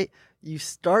 All right. You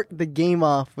start the game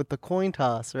off with the coin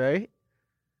toss, right?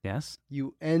 Yes.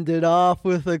 You end it off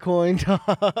with a coin toss.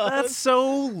 That's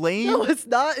so lame. No, it's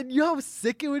not. And you know how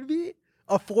sick it would be?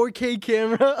 A 4K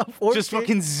camera. Just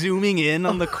fucking zooming in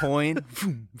on the coin.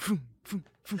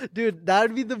 Dude, that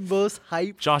would be the most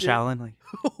hype. Josh Allen. Like.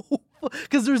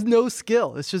 Because there's no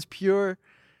skill. It's just pure.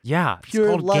 Yeah. Pure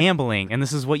it's called luck. Gambling, and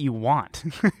this is what you want.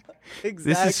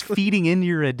 Exactly. This is feeding into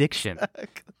your addiction.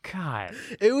 God.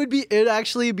 It'd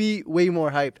actually be way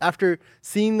more hyped after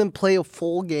seeing them play a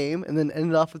full game and then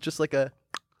end it off with just like a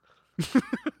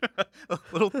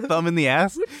little thumb in the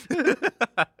ass.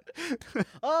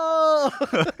 Oh.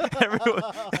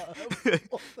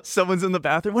 Someone's in the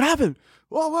bathroom. What happened?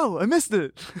 Whoa, I missed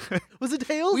it. Was it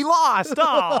tails? We lost.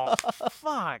 Oh,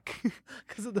 fuck.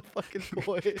 Because of the fucking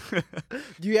coin.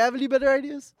 Do you have any better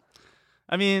ideas?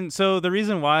 I mean, so the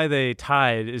reason why they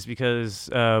tied is because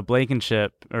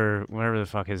Blankenship, or whatever the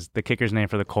fuck is the kicker's name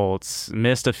for the Colts,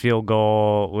 missed a field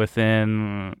goal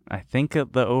within, I think,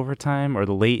 the overtime or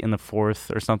the late in the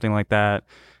fourth or something like that,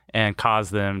 and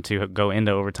caused them to go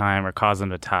into overtime or cause them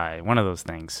to tie. One of those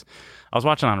things. I was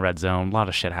watching on Red Zone. A lot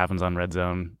of shit happens on Red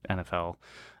Zone NFL.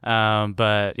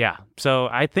 But yeah, so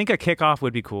I think a kickoff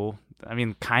would be cool. I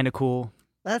mean, kind of cool.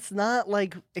 That's not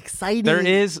like exciting. There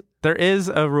is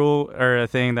a rule or a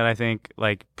thing that I think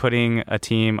like putting a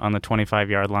team on the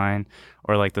 25-yard line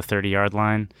or like the 30-yard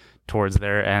line towards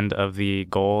their end of the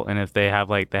goal, and if they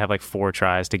have like 4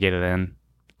 tries to get it in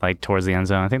like towards the end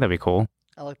zone, I think that'd be cool.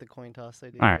 I like the coin toss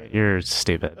idea. All right, you're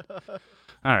stupid.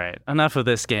 All right, enough of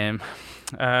this game.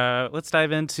 Let's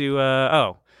dive into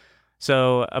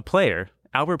so a player,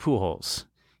 Albert Pujols.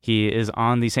 He is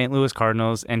on the St. Louis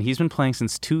Cardinals, and he's been playing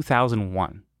since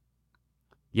 2001.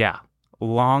 Yeah,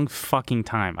 long fucking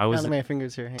time. I was Counting my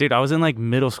fingers here. dude. I was in like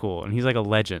middle school, and he's like a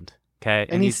legend. Okay,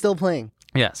 And he's still playing.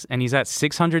 yes, and he's at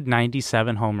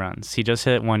 697 home runs. He just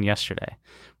hit one yesterday.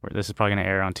 Where this is probably gonna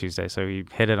air on Tuesday, so he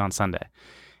hit it on Sunday.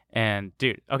 And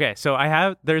dude, okay, so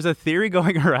there's a theory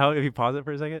going around. If you pause it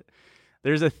for a second,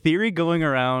 there's a theory going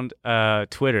around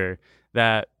Twitter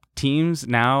that teams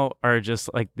now are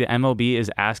just like the MLB is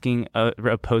asking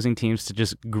opposing teams to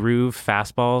just groove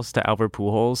fastballs to Albert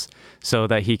Pujols so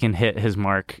that he can hit his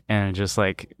mark and just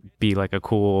like be like a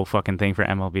cool fucking thing for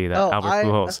MLB. That Albert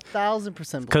Pujols.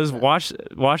 1,000%. Because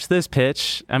watch this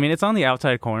pitch. I mean, it's on the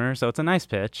outside corner, so it's a nice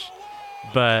pitch.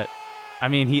 But I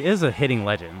mean, he is a hitting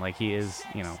legend. Like he is,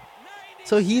 you know.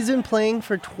 So he's been playing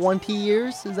for 20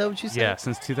 years? Is that what you said? Yeah,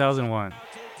 since 2001.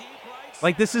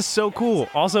 Like, this is so cool.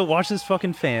 Also, watch this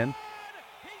fucking fan.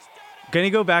 Can you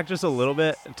go back just a little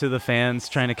bit to the fans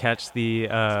trying to catch the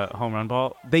home run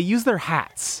ball? They use their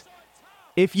hats.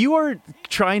 If you are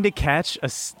trying to catch a...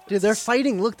 Dude, they're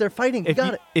fighting. Look, they're fighting. You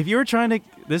got it. If you were trying to...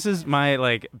 This is my,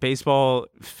 like, baseball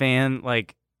fan,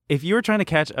 like... If you were trying to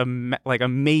catch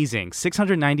amazing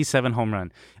 697 home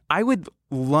run, I would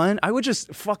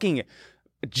just fucking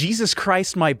Jesus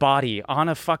Christ my body on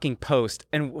a fucking post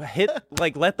and hit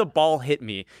like let the ball hit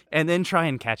me and then try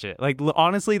and catch it. Like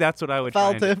honestly, that's what I would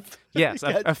foul try tip. Yes,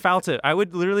 a foul tip. I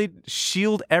would literally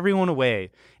shield everyone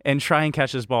away and try and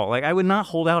catch this ball. Like I would not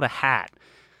hold out a hat.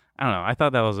 I don't know. I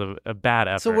thought that was a bad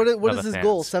effort. So what is his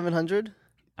goal? 700?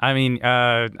 I mean,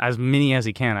 as many as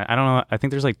he can. I don't know. I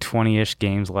think there's like 20-ish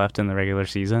games left in the regular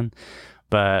season,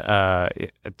 but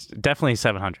it's definitely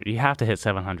 700. You have to hit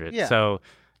 700. Yeah. So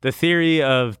the theory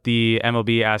of the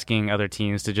MLB asking other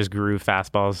teams to just groove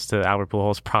fastballs to Albert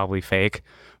Pujols probably fake,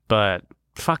 but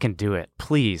fucking do it,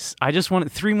 please. I just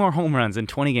want 3 more home runs in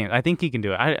 20 games. I think he can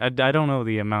do it. I don't know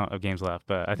the amount of games left,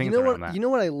 but I think it's around that. You know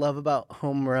what I love about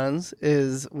home runs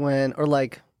is when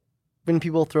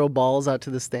people throw balls out to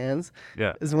the stands,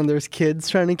 is when there's kids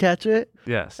trying to catch it.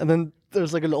 Yes. And then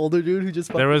there's like an older dude who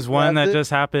just There was one that it. just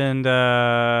happened,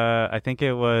 I think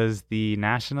it was the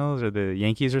Nationals or the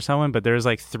Yankees or someone, but there's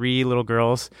like 3 little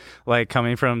girls like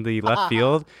coming from the left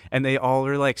field and they all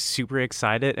were like super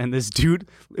excited. And this dude,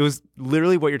 it was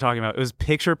literally what you're talking about. It was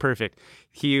picture perfect.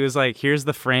 He was like, here's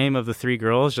the frame of the 3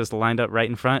 girls just lined up right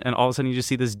in front. And all of a sudden you just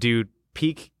see this dude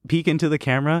peek into the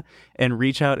camera and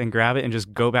reach out and grab it and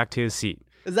just go back to his seat.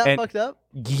 Is that fucked up?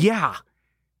 Yeah.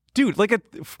 Dude,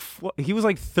 he was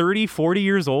like 30, 40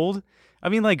 years old. I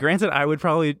mean, like, granted, I would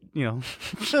probably,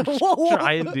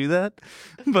 try and do that.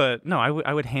 But no,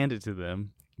 I would hand it to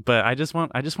them. But I just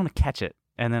want to catch it,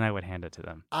 and then I would hand it to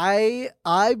them. I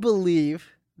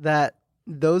believe that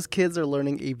those kids are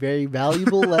learning a very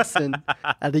valuable lesson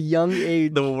at a young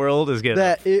age. The world is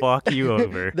gonna fuck you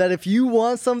over. That if you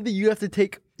want something, you have to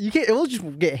take. You can't. It will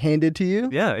just get handed to you.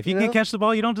 Yeah, if you can't catch the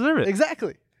ball, you don't deserve it.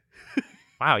 Exactly.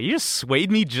 Wow, you just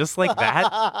swayed me just like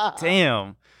that.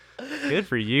 Damn. Good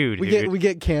for you, dude. We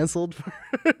get canceled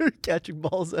for catching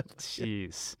balls up.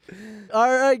 Jeez. All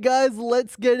right, guys,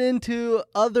 let's get into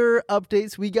other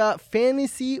updates. We got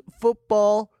fantasy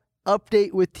football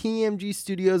update with TMG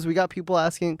Studios. We got people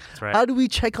asking, how do we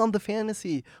check on the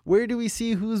fantasy? Where do we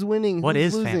see who's winning? What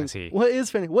is losing? fantasy? What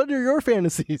is fantasy? What are your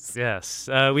fantasies? Yes.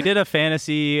 We did a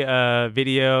fantasy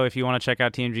video. If you want to check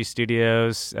out TMG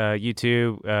Studios,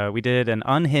 YouTube, we did an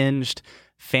unhinged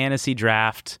fantasy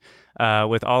draft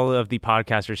with all of the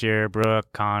podcasters here,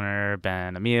 Brooke, Connor,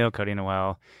 Ben, Emil, Cody,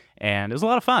 Noel. And it was a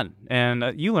lot of fun.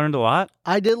 And you learned a lot.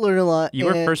 I did learn a lot. You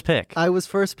were first pick. I was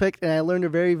first picked, and I learned a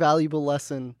very valuable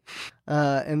lesson.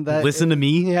 And that listen to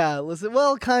me? Yeah, listen.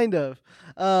 Well, kind of.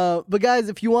 But guys,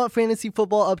 if you want fantasy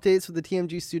football updates with the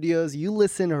TMG Studios, you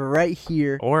listen right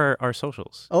here. Or our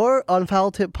socials. Or on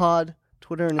Foul Tip Pod,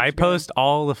 Twitter and Instagram. I post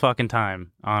all the fucking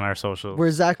time on our socials.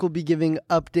 Where Zach will be giving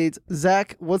updates.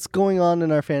 Zach, what's going on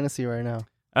in our fantasy right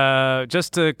now?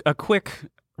 Just a quick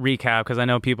recap, because I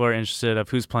know people are interested of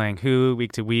who's playing who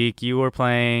week to week. You were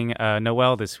playing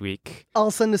Noel this week. I'll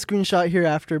send a screenshot here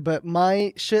after, but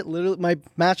my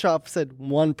match off said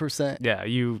 1%. Yeah,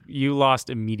 you lost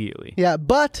immediately. Yeah,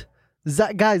 but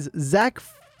Zach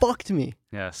fucked me.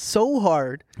 Yes. So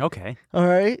hard. Okay. All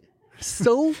right.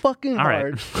 So fucking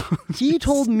hard. Right. He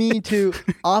told me to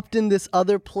opt in this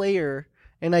other player,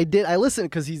 and I did. I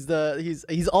listened because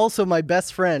he's also my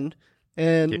best friend.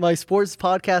 And my sports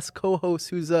podcast co-host,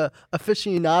 who's a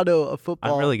aficionado of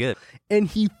football. I'm really good. And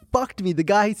he fucked me. The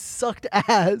guy sucked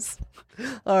ass.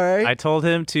 All right. I told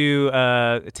him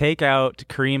to take out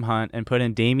Kareem Hunt and put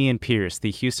in Damian Pierce,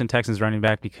 the Houston Texans running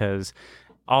back, because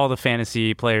all the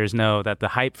fantasy players know that the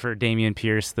hype for Dameon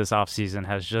Pierce this offseason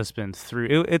has just been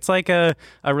through. It's like a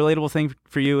relatable thing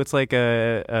for you. It's like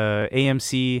a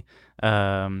AMC,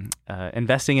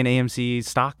 investing in AMC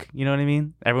stock. You know what I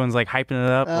mean? Everyone's like hyping it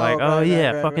up,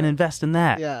 fucking invest in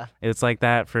that. Yeah. It's like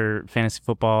that for fantasy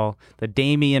football. The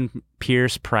Dameon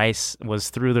Pierce price was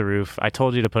through the roof. I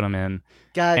told you to put him in,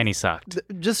 Guys, and he sucked.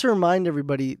 Just to remind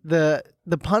everybody, the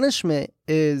punishment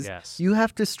is you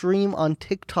have to stream on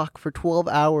TikTok for 12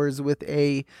 hours with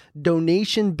a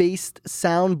donation-based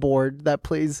soundboard that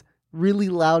plays really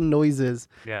loud noises.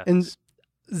 Yeah. And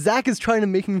Zach is trying to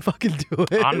make me fucking do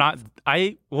it. I'm not.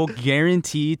 I will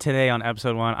guarantee today on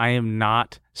episode 1, I am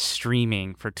not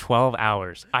streaming for 12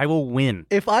 hours. I will win.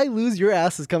 If I lose, your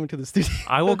ass is coming to the studio.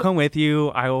 I will come with you.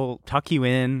 I will tuck you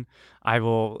in. I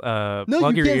will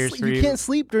plug your ears for you. You can't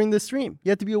sleep during the stream. You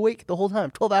have to be awake the whole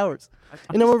time, 12 hours.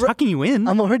 I'm just tucking you in.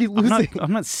 I'm already losing.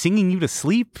 I'm not singing you to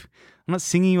sleep. I'm not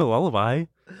singing you a lullaby.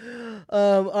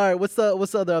 All right, what's the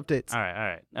other updates? All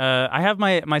right. I have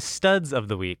my studs of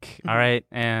the week. All right,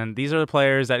 and these are the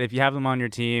players that if you have them on your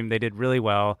team, they did really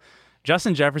well.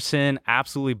 Justin Jefferson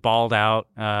absolutely balled out.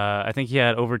 I think he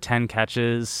had over 10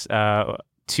 catches,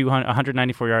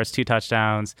 194 yards, 2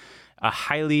 touchdowns. I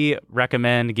highly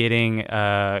recommend getting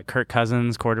Kirk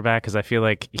Cousins quarterback because I feel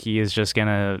like he is just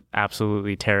gonna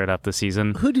absolutely tear it up this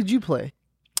season. Who did you play?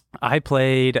 I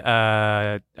played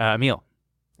Emil.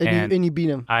 And you beat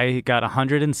him. I got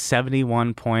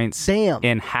 171 points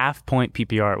in half-point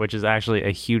PPR, which is actually a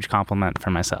huge compliment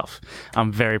for myself.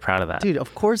 I'm very proud of that. Dude,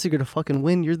 of course you're going to fucking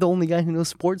win. You're the only guy who knows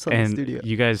sports on the studio.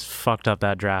 You guys fucked up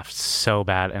that draft so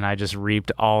bad, and I just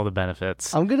reaped all the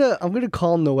benefits. I'm gonna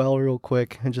call Noel real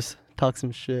quick and just talk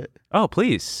some shit. Oh,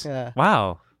 please. Yeah.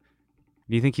 Wow.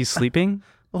 Do you think he's sleeping?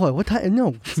 Oh, what time?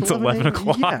 No. It's 11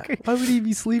 o'clock. Yeah. Why would he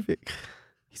be sleeping?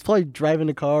 He's probably driving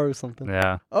a car or something.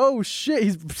 Yeah. Oh shit,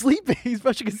 he's sleeping. He's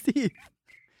brushing his teeth.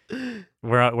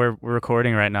 We're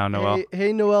recording right now, Noel.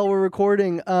 Hey Noel, we're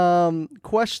recording.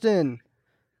 Question.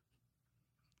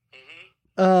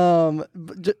 You want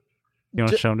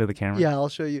to show him to the camera? Yeah, I'll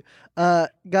show you.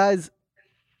 Guys,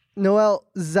 Noel,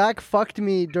 Zach fucked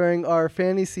me during our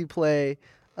fantasy play,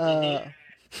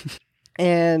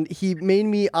 and he made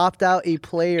me opt out a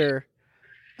player.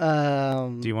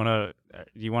 Do you want to?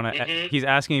 He's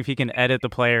asking if he can edit the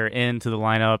player into the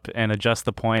lineup and adjust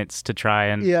the points to try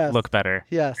and look better.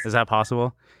 Yes. Is that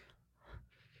possible?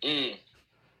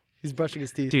 He's brushing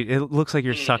his teeth. Dude, it looks like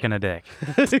you're sucking a dick.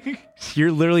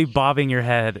 You're literally bobbing your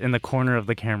head in the corner of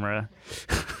the camera.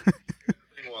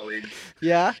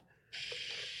 Yeah?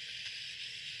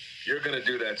 You're going to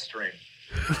do that stream.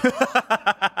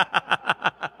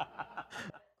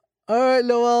 All right,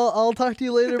 Noel, I'll talk to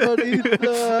you later, buddy.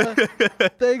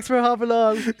 Thanks for hopping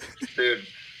on. Dude,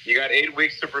 you got 8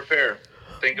 weeks to prepare.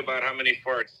 Think about how many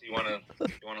farts you want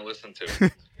to listen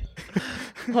to.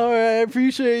 All right, I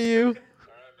appreciate you. All right,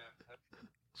 man.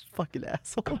 Fucking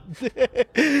asshole.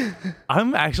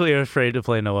 I'm actually afraid to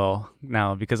play Noel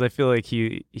now because I feel like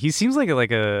he seems like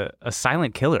a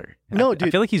silent killer. No, dude.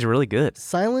 I feel like he's really good.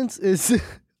 Silence is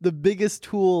the biggest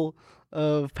tool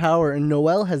of power, and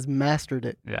Noel has mastered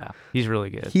it. Yeah, he's really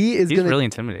good. He's really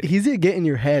intimidating. He's gonna get in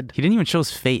your head. He didn't even show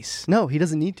his face. No, he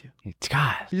doesn't need to.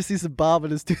 God, he just needs to bob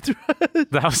in his toothbrush.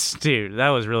 That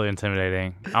was really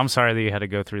intimidating. I'm sorry that you had to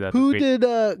go through that. Who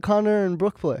did Connor and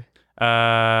Brooke play?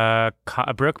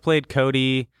 Brooke played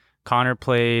Cody. Connor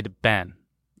played Ben.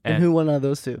 And who won out of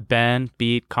those two? Ben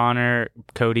beat Connor.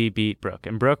 Cody beat Brooke,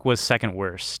 and Brooke was second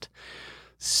worst.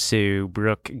 So,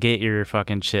 Brooke, get your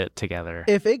fucking shit together.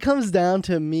 If it comes down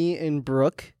to me and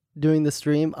Brooke doing the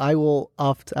stream, I will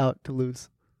opt out to lose.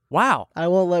 Wow. I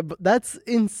won't let... That's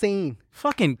insane.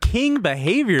 Fucking king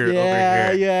behavior over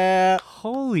here. Yeah.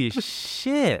 Holy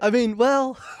shit. I mean,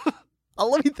 well... I'll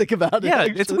let me think about it. Yeah,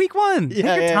 actually. It's week 1. Take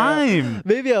your time.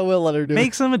 Maybe I will let her do it.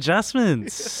 Make some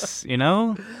adjustments, you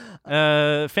know?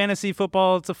 Fantasy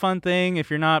football, it's a fun thing.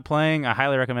 If you're not playing, I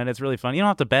highly recommend it. It's really fun. You don't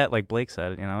have to bet like Blake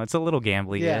said, you know. It's a little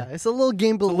gambly. Yeah, it's a little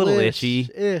gambly. A little itchy.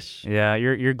 Ish. Yeah,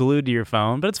 you're glued to your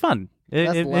phone, but it's fun.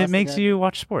 It makes you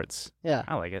watch sports. Yeah.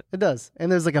 I like it. It does.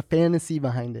 And there's like a fantasy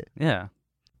behind it. Yeah.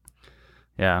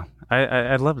 Yeah.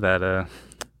 I love that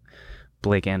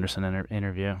Blake Anderson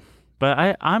interview.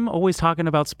 But I'm always talking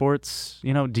about sports.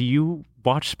 You know, do you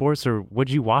watch sports, or what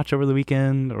did you watch over the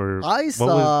weekend? Or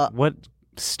what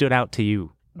stood out to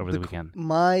you over the weekend?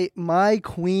 My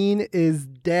queen is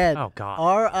dead. Oh God.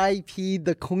 R.I.P.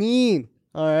 the queen.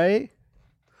 All right.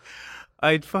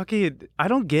 I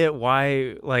don't get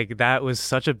why like that was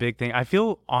such a big thing. I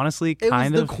feel honestly It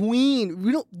kind was of the queen.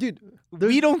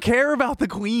 we don't care about the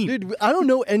queen. Dude, I don't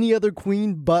know any other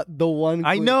queen but the one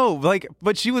I queen. know, like,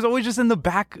 but she was always just in the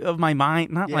back of my mind,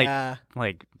 not Yeah.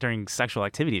 like during sexual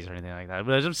activities or anything like that.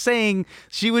 But I was just saying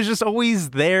she was just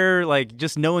always there, like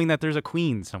just knowing that there's a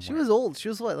queen somewhere. She was old. She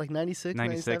was what, like 96,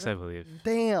 96, 97? I believe.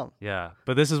 Damn. Yeah,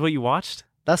 but this is what you watched?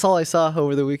 That's all I saw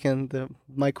over the weekend.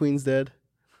 My queen's dead.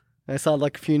 I saw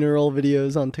like funeral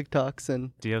videos on TikToks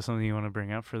and. Do you have something you want to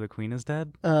bring up for the queen is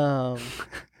dead?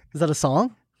 Is that a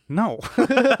song? No.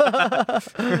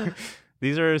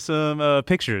 These are some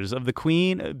pictures of the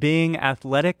queen being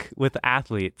athletic with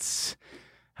athletes.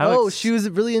 She was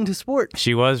really into sports.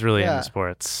 She was really into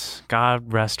sports.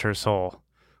 God rest her soul.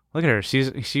 Look at her.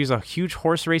 She's a huge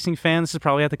horse racing fan. This is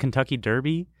probably at the Kentucky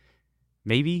Derby.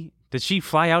 Maybe. Did she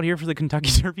fly out here for the Kentucky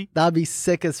Derby? That'd be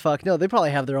sick as fuck. No, they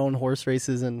probably have their own horse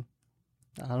races in,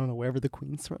 I don't know, wherever the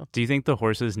queen's from. Do you think the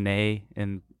horses neigh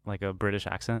in like a British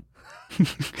accent?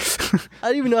 I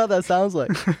don't even know how that sounds like.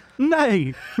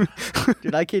 Neigh.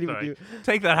 Dude, I can't even Sorry. do it.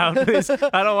 Take that out, please.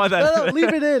 I don't want that. No,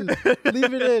 leave it in.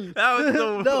 Leave it in. That was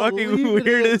the No, fucking leave it in.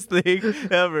 weirdest thing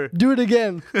ever. Do it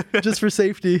again, just for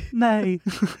safety. Neigh.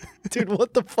 Dude,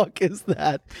 what the fuck is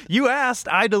that? You asked,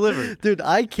 I delivered. Dude,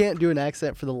 I can't do an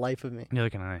accent for the life of me. Neither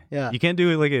can I. Yeah. You can't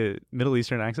do like a Middle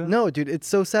Eastern accent? No, dude, it's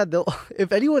so sad.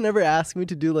 If anyone ever asked me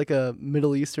to do like a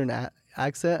Middle Eastern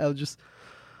accent, I would just,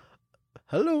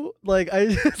 hello. Like, Do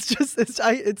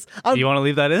you want to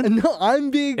leave that in? No, I'm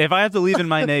being. If I have to leave in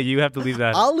my nay, you have to leave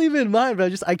that. I'll leave it in mine,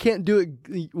 but I can't do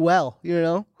it well, you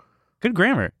know? Good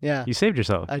grammar. Yeah. You saved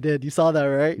yourself. I did. You saw that,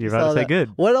 right? You're You about saw to say that. good.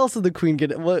 What else did the queen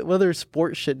get? What other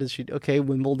sport shit did she? Okay,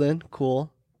 Wimbledon,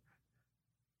 cool.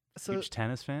 So Huge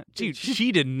tennis fan. Dude,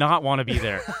 she did not want to be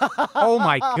there. Oh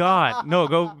my God. No,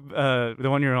 go the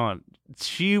one you're on.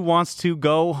 She wants to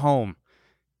go home.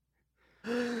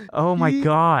 Oh my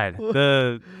God.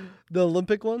 the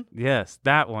Olympic one? Yes,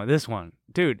 that one. This one.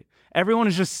 Dude, everyone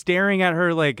is just staring at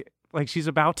her like she's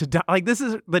about to die. Like this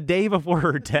is the day before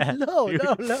her death.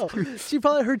 No. She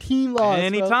probably her team lost.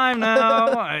 Anytime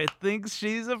now. I think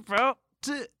she's about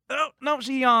to. Oh no,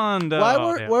 she yawned. Why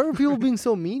were people being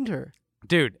so mean to her?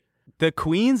 Dude, the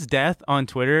Queen's death on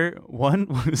Twitter, one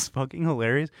was fucking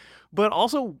hilarious, but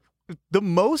also the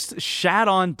most shat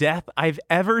on death I've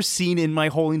ever seen in my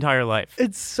whole entire life.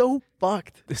 It's so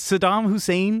fucked. Saddam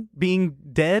Hussein being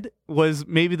dead was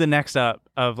maybe the next up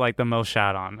of like the most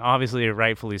shat on. Obviously,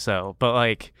 rightfully so. But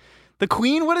like the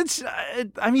Queen,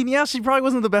 yeah, she probably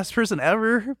wasn't the best person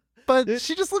ever, but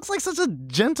she just looks like such a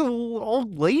gentle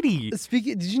old lady.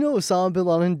 Did you know Osama bin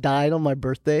Laden died on my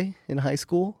birthday in high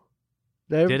school?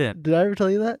 Did I ever tell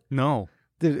you that? No.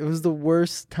 Dude, it was the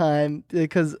worst time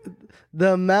because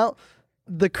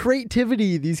the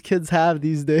creativity these kids have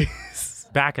these days.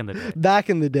 Back in the day. Back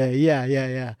in the day, yeah.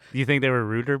 Do you think they were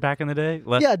ruder back in the day?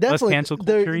 Yeah, definitely. Less cancel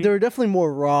culture? They were definitely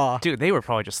more raw. Dude, they were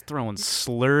probably just throwing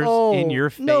slurs in your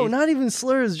face. No, not even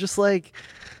slurs. Just like,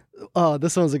 oh,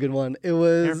 this one's a good one. It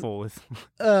was careful with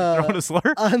throwing a slur.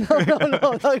 No, I'm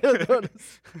not gonna throw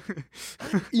this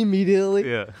immediately.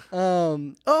 Yeah.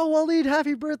 Oh, Waleed,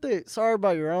 happy birthday. Sorry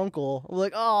about your uncle. I'm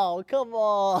like, oh, come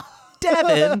on,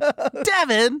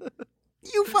 Devin,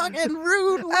 you fucking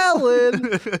rude,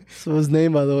 Alan. So his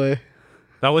name, by the way.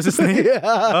 That was his name? Yeah.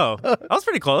 Oh, that was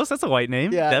pretty close. That's a white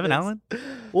name. Yeah, Devin Allen.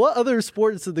 What other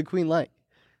sports did the Queen like?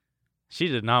 She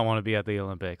did not want to be at the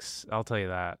Olympics. I'll tell you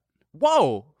that.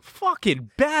 Whoa,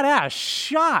 fucking badass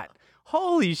shot.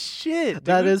 Holy shit. Dude.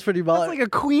 That is pretty That's like a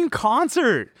Queen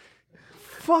concert.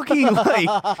 Fucking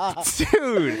like,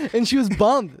 dude. And she was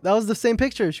bummed. That was the same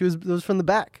picture. It was from the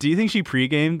back. Do you think she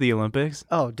pre-gamed the Olympics?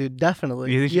 Oh, dude, definitely.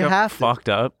 Do you think she got fucked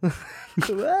up?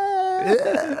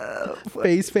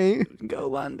 Face paint. Go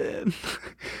London.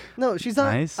 No, she's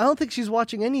not. Nice. I don't think she's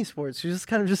watching any sports. She's just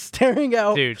kind of just staring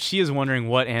out. Dude, she is wondering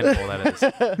what animal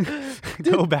that is.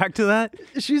 Go back to that.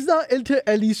 She's not into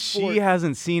any sport. She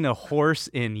hasn't seen a horse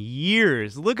in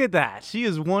years. Look at that. She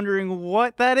is wondering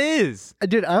what that is.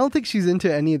 Dude, I don't think she's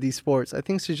into any of these sports. I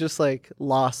think she's just like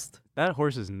lost. That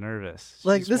horse is nervous.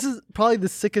 Like, this is probably the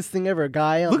sickest thing ever. A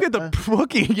guy on Look at the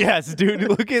fucking, yes, dude.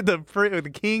 Look at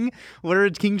the king. What are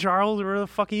King Charles or where the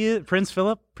fuck he is? Prince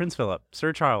Philip?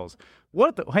 Sir Charles.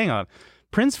 What the, hang on.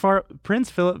 Prince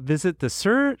Philip visit the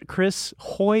Sir Chris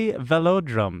Hoy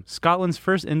Velodrome, Scotland's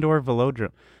first indoor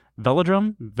velodrome.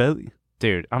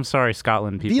 Dude, I'm sorry,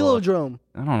 Scotland people. Velodrome.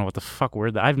 I don't know what the fuck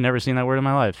word I've never seen that word in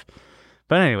my life.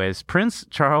 But anyways,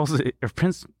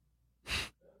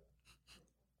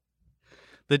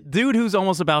 the dude who's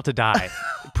almost about to die,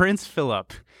 Prince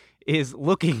Philip, is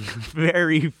looking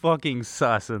very fucking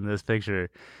sus in this picture.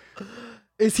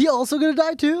 Is he also gonna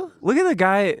die too? Look at the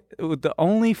guy with the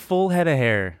only full head of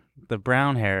hair, the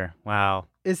brown hair. Wow.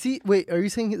 Is he? Wait, are you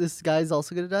saying this guy's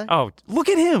also gonna die? Oh, look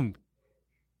at him.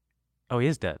 Oh, he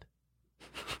is dead.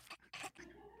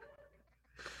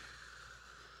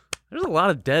 There's a lot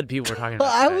of dead people we're talking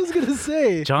about. I today. was gonna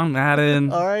say John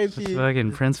Madden. R.I.P.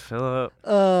 Fucking Prince Philip.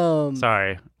 Um,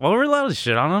 Sorry. Well, we're allowed to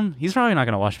shit on him. He's probably not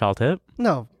gonna watch Foul Tip.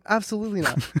 No, absolutely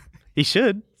not. He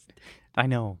should. I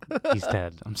know. He's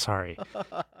dead. I'm sorry.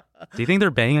 Do you think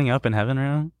they're banging up in heaven right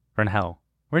now? Or in hell?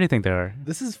 Where do you think they are?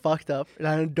 This is fucked up, and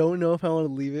I don't know if I want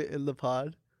to leave it in the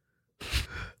pod.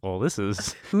 Well, this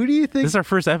is Who do you think? our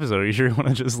first episode. Are you sure you want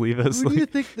to just leave us? Who do you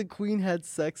think the queen had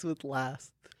sex with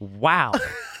last? Wow.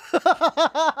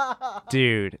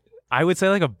 Dude, I would say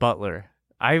like a butler.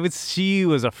 She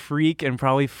was a freak and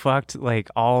probably fucked like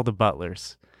all the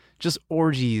butlers. Just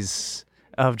orgies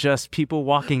of just people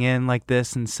walking in like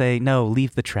this and say, no,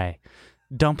 leave the tray.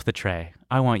 Dump the tray.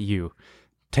 I want you.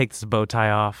 Take this bow tie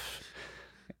off.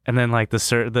 And then like their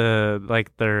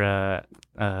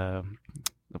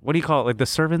what do you call it? Like the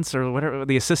servants or whatever,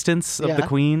 the assistants of the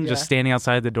queen just standing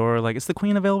outside the door like, is the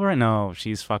queen available right now? No,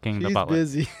 she's fucking the butler.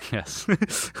 Busy. Yes.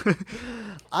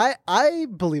 I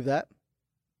believe that.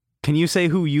 Can you say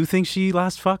who you think she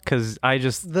last fucked? Because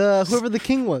whoever the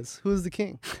king was. Who was the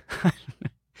king?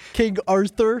 King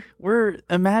Arthur. We're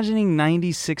imagining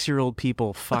 96-year-old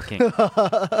people fucking.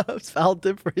 It's foul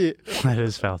tip for you. That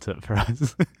is foul tip for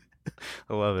us.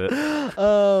 I love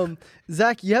it.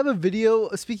 Zach, you have a video,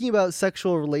 speaking about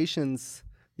sexual relations,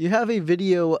 you have a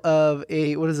video of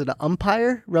an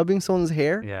umpire rubbing someone's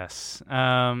hair? Yes.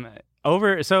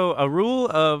 So a rule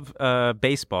of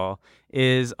baseball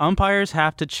is umpires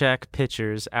have to check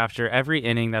pitchers after every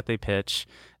inning that they pitch.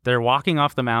 They're walking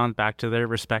off the mound back to their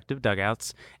respective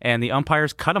dugouts, and the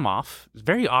umpires cut them off. It's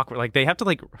very awkward. Like, they have to,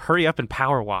 like, hurry up and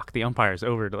power walk the umpires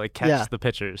over to, like, catch the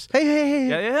pitchers. Hey.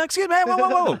 Yeah, excuse me.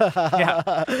 Whoa.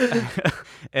 Yeah.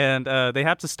 And they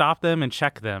have to stop them and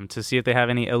check them to see if they have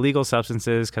any illegal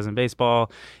substances, because in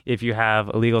baseball, if you have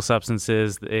illegal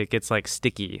substances, it gets, like,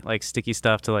 sticky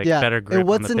stuff to, like, better grip and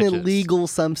what's on the pitches. an illegal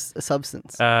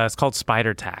substance? It's called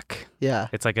spider tack. Yeah.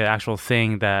 It's like an actual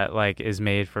thing that like is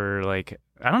made for like,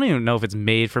 I don't even know if it's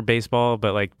made for baseball,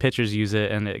 but like pitchers use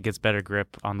it and it gets better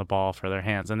grip on the ball for their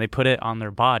hands, and they put it on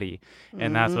their body,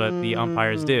 and that's what the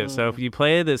umpires do. So if you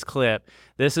play this clip,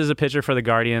 this is a pitcher for the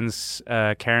Guardians,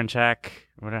 Karinchak,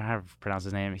 whatever how to pronounce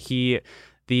his name.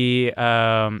 The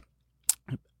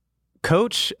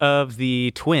coach of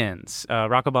the Twins,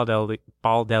 Rocco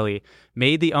Baldelli,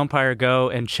 made the umpire go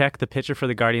and check the pitcher for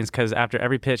the Guardians because after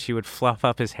every pitch, he would fluff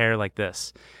up his hair like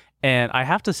this. And I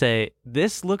have to say,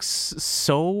 this looks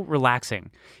so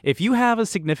relaxing. If you have a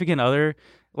significant other,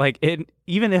 like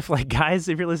even if like guys,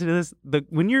 if you're listening to this,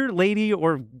 when your lady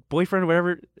or boyfriend or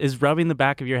whatever is rubbing the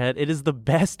back of your head, it is the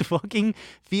best fucking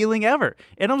feeling ever.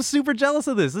 And I'm super jealous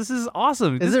of this. This is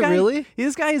awesome. Is it really?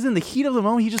 This guy is in the heat of the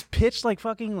moment. He just pitched like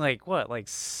fucking like what, like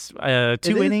 2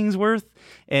 innings worth.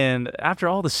 And after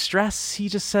all the stress, he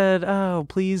just said, "Oh,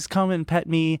 please come and pet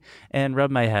me and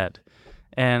rub my head."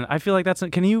 And I feel like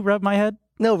can you rub my head?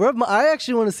 No, I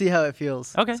actually want to see how it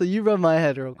feels. Okay. So you rub my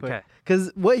head real quick. Okay.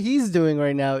 Because what he's doing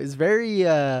right now is very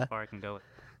How far I can go.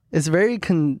 It's very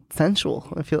consensual.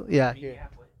 I feel Yeah. Yeah.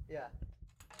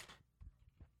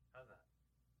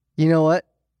 You know what?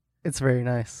 It's very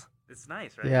nice. It's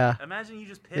nice, right? Yeah. Imagine you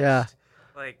just pitched. Yeah.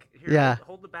 Like here, Yeah.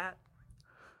 hold the bat.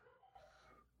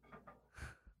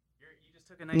 You just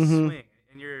took a nice swing.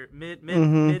 And you're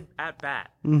mid at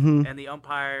bat, and the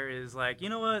umpire is like, you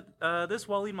know what? This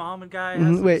Wally Muhammad guy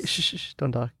has. Wait, shh,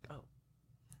 don't talk.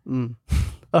 Oh.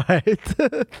 All right,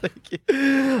 thank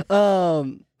you.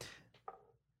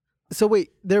 So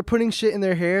wait, they're putting shit in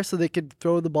their hair so they could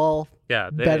throw the ball.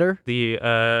 Better.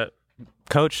 The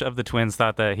coach of the Twins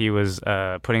thought that he was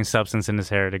putting substance in his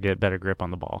hair to get better grip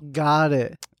on the ball. Got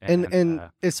it. And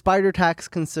is spider tax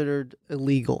considered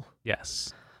illegal?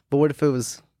 Yes. But what if it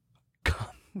was?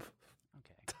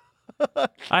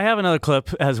 I have another clip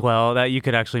as well that you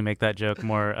could actually make that joke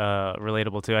more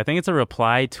relatable to. I think it's a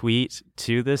reply tweet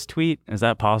to this tweet. Is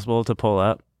that possible to pull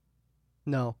up?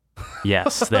 No.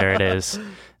 Yes, there it is.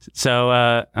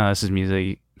 So this is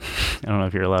music. I don't know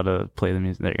if you're allowed to play the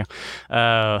music. There you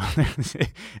go.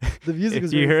 The music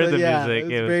was you heard the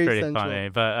music, it was pretty sensual. Funny.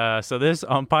 But so this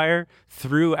umpire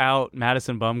threw out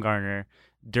Madison Bumgarner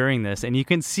during this, and you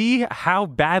can see how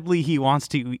badly he wants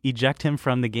to eject him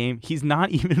from the game. He's not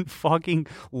even fucking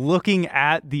looking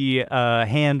at the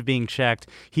hand being checked.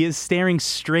 He is staring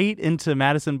straight into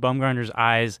Madison Bumgarner's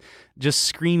eyes, just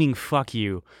screaming, "Fuck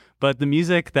you." But the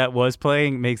music that was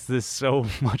playing makes this so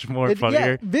much more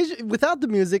funnier. Yeah, without the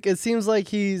music, it seems like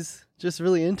he's just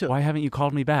really into him. Why haven't you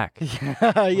called me back?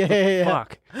 yeah.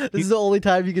 Fuck. This is the only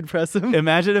time you could press him.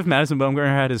 Imagine if Madison Bumgarner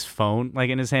had his phone like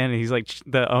in his hand and he's like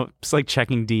it's like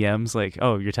checking DMs like,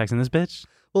 oh, you're texting this bitch?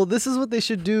 Well, this is what they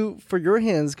should do for your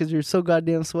hands because you're so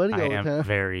goddamn sweaty all the time. I am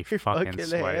very Your fucking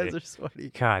sweaty. hands are sweaty.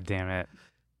 God damn it.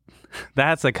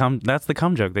 That's the cum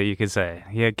joke that you could say.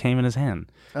 He had came in his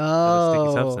hand. Oh.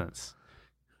 Sticky substance.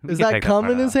 Is that cum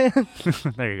in his hand?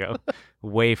 There you go.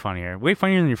 Way funnier. Way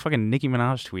funnier than your fucking Nicki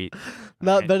Minaj tweet.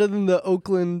 Not better than the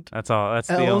Oakland. That's all. That's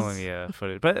L's. the only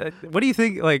footage. But what do you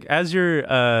think, like, as your...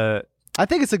 I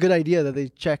think it's a good idea that they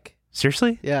check.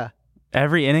 Seriously? Yeah.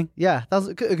 Every inning? Yeah.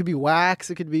 It could be wax.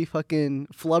 It could be fucking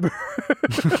flubber.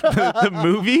 The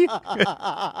movie?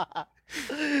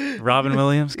 Robin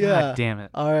Williams? God Yeah. damn it.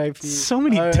 R.I.P. So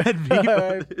many dead people.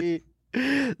 R.I.P.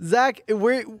 Zach,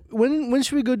 when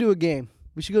should we go do a game?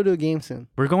 We should go to a game soon.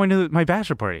 We're going to my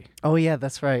bachelor party. Oh, yeah,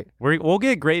 that's right. We'll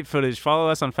get great footage. Follow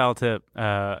us on Foul Tip.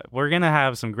 We're going to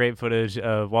have some great footage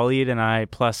of Waleed and I,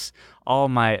 plus all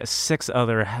my 6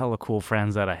 other hella cool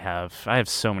friends that I have. I have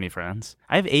so many friends.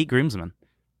 I have 8 groomsmen.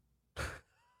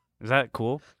 Is that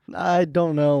cool? I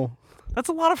don't know. That's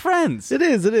a lot of friends. It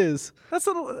is. That's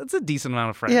a decent amount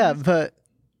of friends. Yeah, but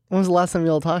when was the last time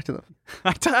you all talked to them?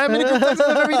 I'm in a group text with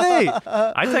them every day.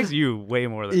 I text you way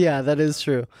more than Yeah, that is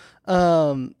true.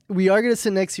 We are going to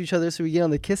sit next to each other so we get on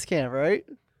the kiss cam, right?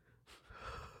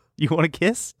 You want to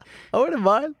kiss? I wouldn't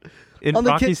mind. In On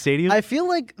the Rocky Stadium? I feel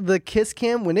like the kiss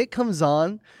cam, when it comes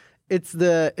on, it's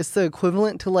the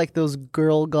equivalent to like those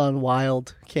Girl Gone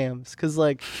Wild cams. Because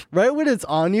like right when it's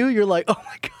on you, you're like, oh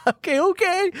my God,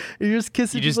 okay. You're just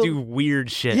kissing You just people. do weird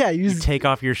shit. Yeah, you take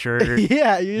off your shirt.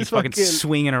 Yeah, you You just fucking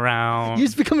swinging around. You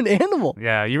just become an animal.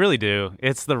 Yeah, you really do.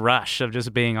 It's the rush of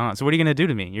just being on. So what are you going to do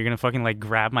to me? You're going to fucking like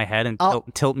grab my head and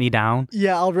tilt me down?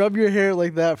 Yeah, I'll rub your hair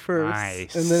like that first.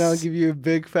 Nice. And then I'll give you a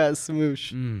big fat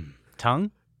smoosh.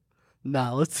 Tongue?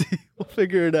 Nah, let's see. We'll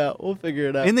figure it out.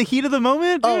 In the heat of the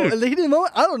moment? Oh, Dude. in the heat of the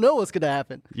moment? I don't know what's going to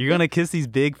happen. You're going to kiss these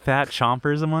big fat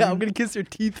chompers of mine? Yeah, I'm going to kiss your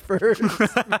teeth first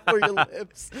before your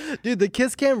lips. Dude, the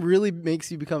kiss cam really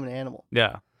makes you become an animal.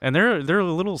 Yeah. And they're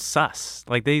a little sus.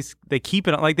 Like they keep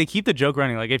it like they keep the joke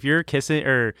running. Like if you're kissing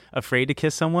or afraid to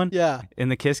kiss someone, yeah, in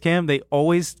the kiss cam, they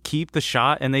always keep the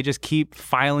shot and they just keep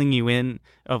filing you in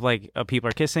of like people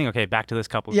are kissing. Okay, back to this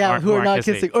couple. Yeah, who are not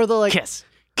kissing. Or they're like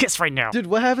kiss right now. Dude,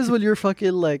 what happens when you're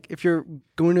fucking like if you're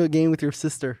going to a game with your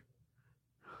sister?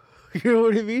 You know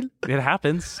what I mean? It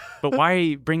happens. But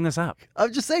why bring this up?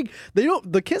 I'm just saying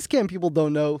the kiss cam people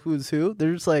don't know who's who.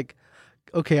 They're just like,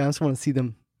 okay, I just want to see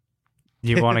them.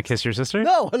 You want to kiss your sister?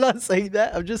 No, I'm not saying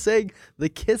that. I'm just saying the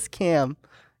kiss cam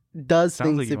does sounds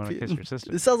things. Like you want to kiss your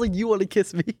sister. It sounds like you want to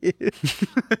kiss me.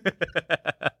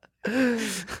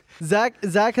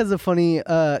 Zach has a funny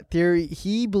theory.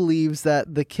 He believes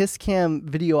that the kiss cam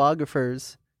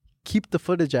videographers keep the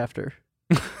footage after.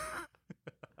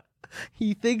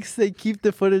 He thinks they keep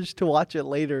the footage to watch it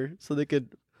later so they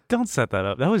could. Don't set that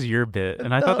up. That was your bit,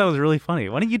 and I thought that was really funny.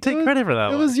 Why don't you take credit for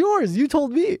that? It was yours. You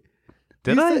told me.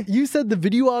 You said the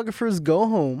videographers go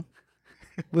home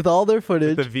with all their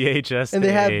footage. The VHS and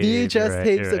they have VHS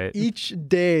tapes of each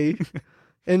day.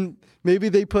 And maybe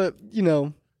they put,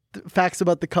 facts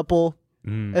about the couple,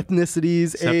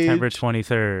 ethnicities, September age.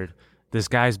 23rd, this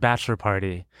guy's bachelor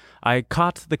party. I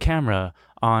caught the camera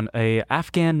on a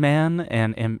Afghan man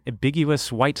and an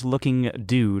ambiguous white-looking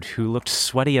dude who looked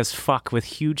sweaty as fuck with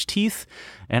huge teeth,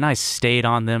 and I stayed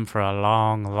on them for a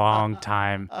long, long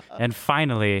time. And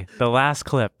finally, the last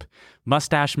clip,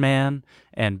 mustache man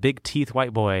and big teeth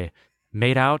white boy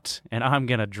made out, and I'm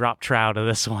gonna drop trow to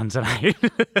this one tonight.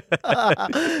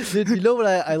 Dude, you know what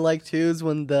I like too is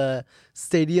when the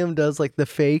stadium does like the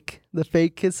fake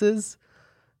kisses.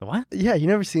 What? Yeah, you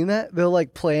never seen that? They'll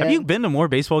like play. Have you been to more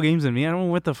baseball games than me? I don't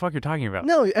know what the fuck you're talking about.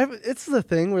 No, it's the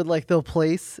thing where like they'll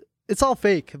place. It's all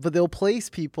fake, but they'll place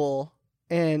people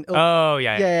and.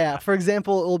 Yeah. For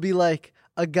example, it'll be like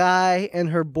a guy and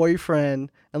her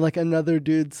boyfriend and like another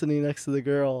dude sitting next to the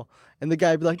girl, and the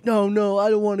guy be like, "No,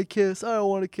 I don't want to kiss.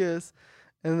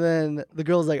 And then the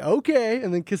girl's like, okay,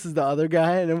 and then kisses the other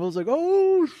guy, and everyone's like,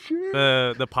 oh, shit.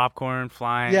 The popcorn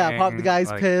flying. Yeah, the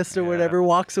guy's pissed or whatever,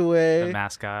 walks away. The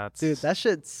mascots. Dude, that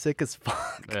shit's sick as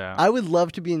fuck. Yeah. I would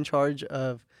love to be in charge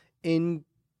of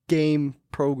in-game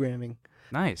programming.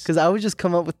 Nice. Because I would just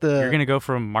come up with the... You're going to go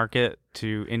from market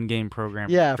to in-game program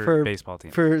for baseball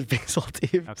teams. For baseball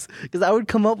teams. Because I would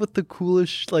come up with the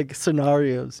coolest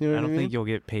scenarios. You know what I mean? I don't think you'll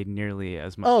get paid nearly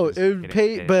as much. Oh, it would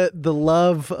pay, but the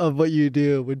love of what you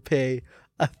do would pay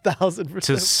 1,000%.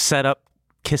 To set up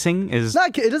kissing is...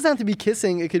 It doesn't have to be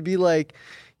kissing. It could be like,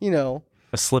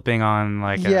 slipping on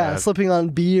like slipping on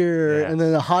beer, Yes. and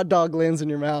then a hot dog lands in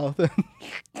your mouth.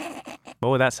 What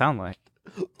would that sound like?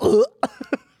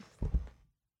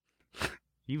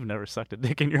 You've never sucked a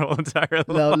dick in your whole entire life.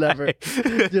 No, never.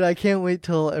 Dude, I can't wait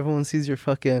till everyone sees your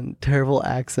fucking terrible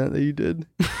accent that you did.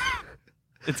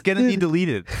 It's gonna be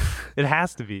deleted. It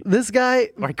has to be. This guy,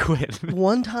 Or I quit.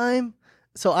 one time,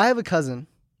 so I have a cousin,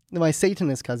 my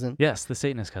Satanist cousin. Yes, the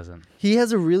Satanist cousin. He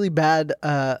has a really bad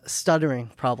stuttering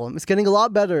problem. It's getting a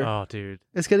lot better. Oh, dude.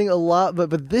 It's getting a lot,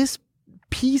 but this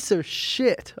piece of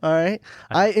shit, all right?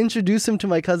 I introduced him to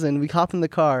my cousin. We hop in the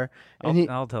car. And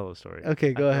I'll tell the story.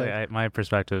 Okay, go ahead. My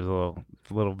perspective is a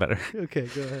little better. Okay,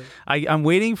 go ahead. I'm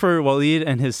waiting for Waleed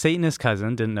and his Satanist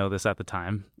cousin, didn't know this at the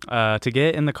time, to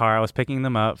get in the car. I was picking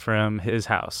them up from his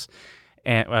house.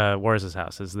 And Warren's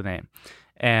house is the name.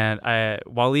 And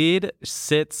Waleed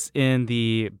sits in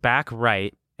the back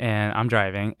right, and I'm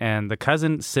driving, and the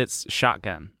cousin sits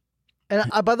shotgun. And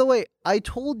by the way, I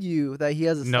told you that he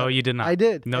has a No, you did not. I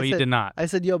did. No, I you said- did not. I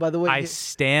said, yo, by the way. I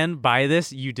stand by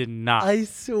this. You did not. I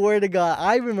swear to God,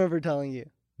 I remember telling you.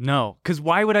 No, because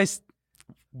why would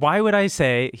I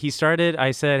say he started?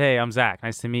 I said, "Hey, I'm Zach.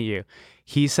 Nice to meet you."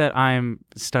 He said, "I'm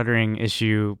stuttering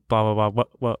issue." Blah blah blah.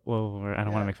 What? I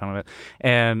don't want to make fun of it.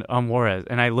 And I'm Juarez.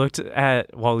 And I looked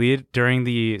at Waleed during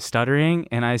the stuttering,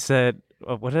 and I said,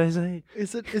 "What did I say?"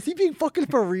 Is he being fucking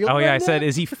for real? Oh yeah, right I said, now?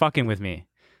 "Is he fucking with me?"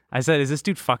 I said, "Is this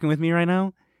dude fucking with me right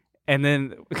now?" And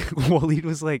then Waleed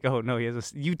was like, "Oh no, he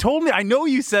has a." You told me. I know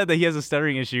you said that he has a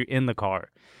stuttering issue in the car.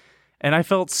 And I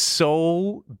felt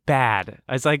so bad.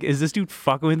 I was like, is this dude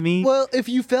fucking with me? Well, if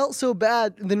you felt so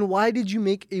bad, then why did you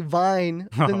make a Vine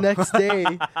the next day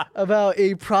about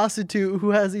a prostitute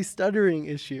who has a stuttering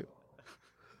issue?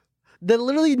 The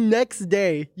literally next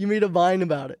day, you made a Vine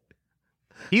about it.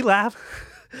 He laughed.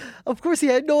 Of course, he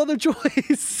had no other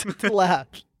choice to laugh.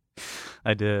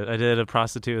 I did a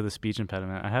prostitute with a speech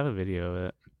impediment. I have a video of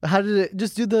it. How did it?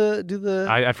 Just do the.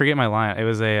 I forget my line. It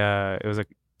was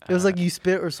like you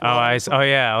spit or swallow. I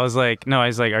was like, no, I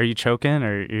was like, are you choking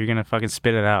or are you gonna fucking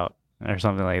spit it out or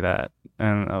something like that?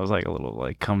 And I was like a little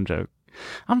like cum joke.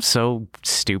 I'm so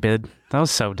stupid. That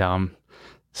was so dumb.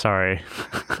 Sorry.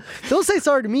 Don't say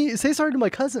sorry to me. Say sorry to my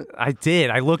cousin. I did.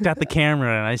 I looked at the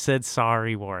camera and I said,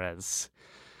 sorry, Juarez.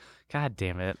 God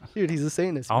damn it. Dude, he's a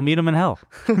Satanist. I'll meet him in hell.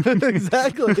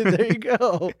 Exactly. There you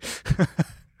go.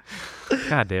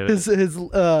 God damn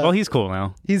it. Well, he's cool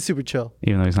now. He's super chill.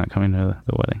 Even though he's not coming to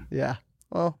the wedding. Yeah.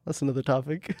 Well, that's another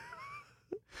topic.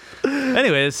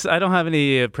 Anyways, I don't have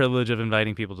any privilege of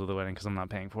inviting people to the wedding because I'm not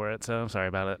paying for it. So I'm sorry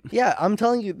about it. Yeah, I'm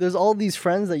telling you, there's all these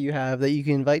friends that you have that you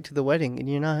can invite to the wedding, and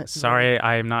you're not. Sorry,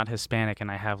 I am not Hispanic,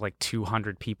 and I have like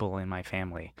 200 people in my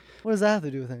family. What does that have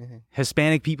to do with anything?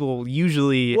 Hispanic people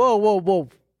usually. Whoa.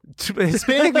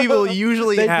 Hispanic people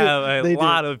usually They do. have They a do.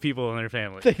 lot of people in their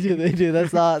family. They do.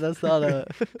 That's not a.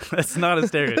 That's not a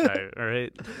stereotype, all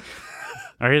right?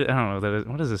 All right, I don't know.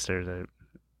 What is a stereotype?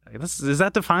 Is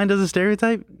that defined as a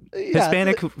stereotype? Yeah.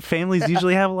 Hispanic families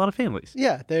usually have a lot of families.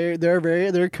 Yeah,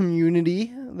 they're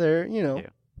community. They're yeah.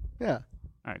 All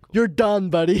right, cool. You're done,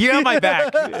 buddy. You have my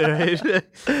back. All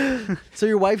right? So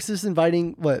your wife's just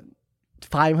inviting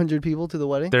 500 people to the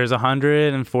wedding? There's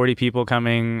 140 people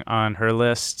coming on her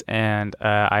list, and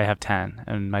I have 10,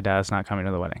 and my dad's not coming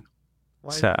to the wedding.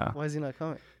 Why is he not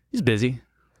coming? He's busy.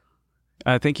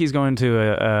 I think he's going to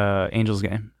a Angels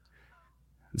game.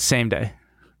 Same day.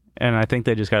 And I think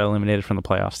they just got eliminated from the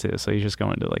playoffs too, so he's just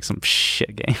going to like some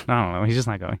shit game. I don't know. He's just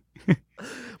not going.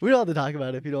 We don't have to talk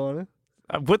about it if you don't want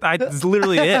to. That's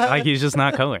literally it. Like he's just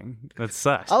not going. That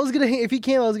sucks. If he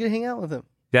came, I was gonna hang out with him.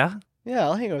 Yeah? Yeah,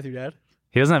 I'll hang out with your dad.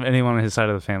 He doesn't have anyone on his side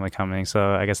of the family coming,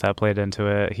 so I guess that played into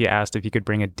it. He asked if he could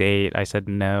bring a date. I said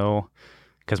no,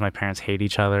 because my parents hate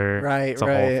each other. Right, it's a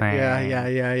right. whole thing.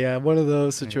 Yeah. One of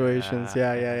those situations.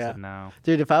 Yeah. I said no.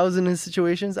 Dude, if I was in his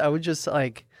situations, I would just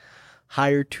like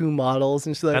hire 2 models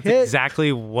and just like, That's hey.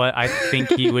 exactly what I think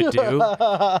he would do,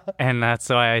 and that's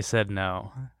why I said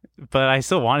no. But I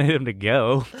still wanted him to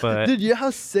go. But Dude, you know how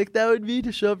sick that would be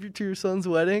to show up to your son's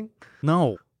wedding?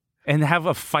 no. And have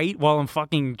a fight while I'm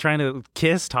fucking trying to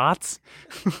kiss Tots?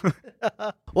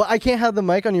 Well, I can't have the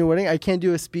mic on your wedding. I can't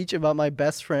do a speech about my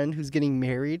best friend who's getting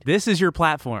married. This is your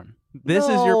platform. This is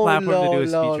your platform to do a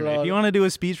speech for me. No. If you want to do a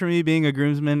speech for me being a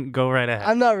groomsman, go right ahead.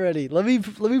 I'm not ready. Let me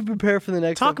prepare for the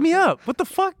next Talk me episode. up. What the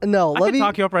fuck? No, I let can me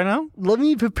talk you up right now. Let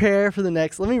me prepare for the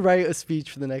next. Let me write a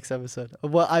speech for the next episode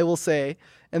of what I will say,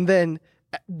 and then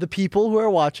the people who are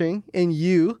watching and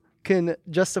you can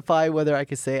justify whether I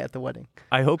could say it at the wedding.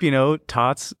 I hope you know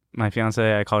Tots, my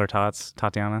fiance, I call her Tots,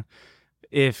 Tatiana,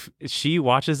 if she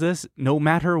watches this, no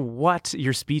matter what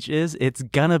your speech is, it's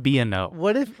gonna be a no.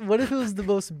 What if it was the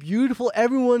most beautiful?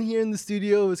 Everyone here in the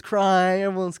studio is crying.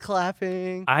 Everyone's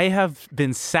clapping. I have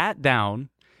been sat down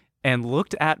and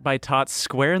looked at by Tots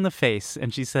square in the face,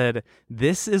 and she said,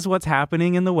 "This is what's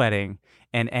happening in the wedding,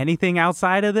 and anything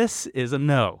outside of this is a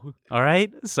no." All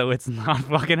right? So it's not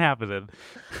fucking happening.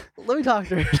 Let me talk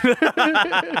to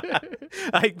her.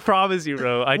 I promise you,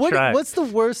 bro. I tried. What's the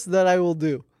worst that I will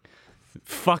do?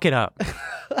 Fuck it up.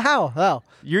 How?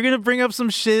 You're gonna bring up some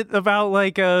shit about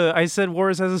like I said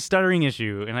Warris has a stuttering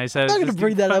issue, and I said I'm not gonna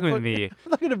bring that up. with me.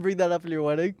 I'm not gonna bring that up in your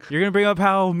wedding. You're gonna bring up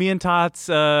how me and Tots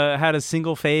had a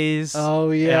single phase.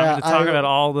 Oh yeah. And I'm gonna talk about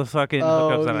all the fucking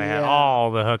hookups that I had. yeah.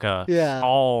 All the hookups. Yeah.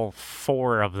 All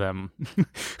 4 of them.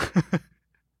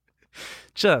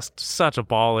 Just such a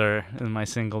baller in my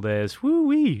single days.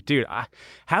 Woo-wee. Dude,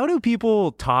 how do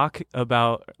people talk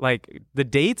about like the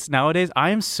dates nowadays? I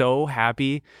am so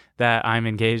happy that I'm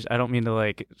engaged. I don't mean to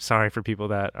like, sorry for people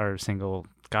that are single.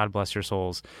 God bless your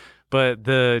souls. But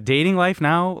the dating life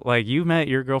now, like you met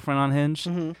your girlfriend on Hinge.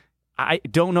 Mm-hmm. I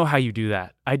don't know how you do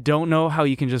that. I don't know how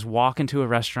you can just walk into a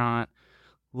restaurant.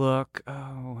 Look,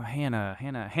 oh, Hannah,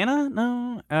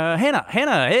 no,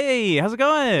 Hannah, hey, how's it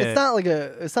going?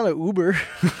 It's not an Uber.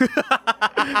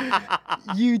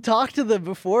 You talk to them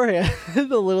beforehand a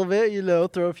little bit,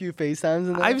 throw a few FaceTimes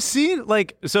in there. I've seen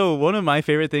so one of my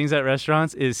favorite things at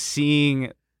restaurants is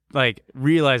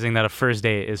realizing that a first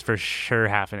date is for sure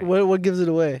happening. What gives it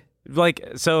away? In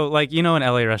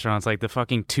LA restaurants, like the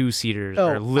fucking 2-seaters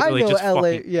are literally I know just LA,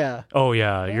 fucking. yeah. Oh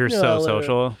yeah, you're so LA.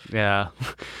 social. Yeah,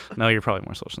 no, you're probably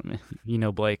more social than me. You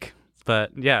know Blake,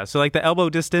 but yeah. So like the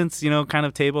elbow distance, kind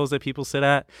of tables that people sit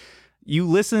at. You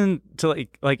listen to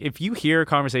like if you hear a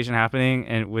conversation happening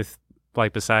and with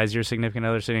besides your significant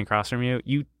other sitting across from you,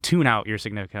 you tune out your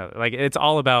significant other. Like it's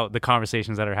all about the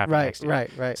conversations that are happening next to you.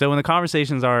 Right. So when the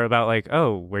conversations are about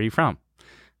oh, where are you from?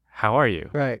 How are you?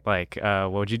 Right.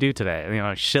 What would you do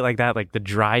today? Shit like that, like the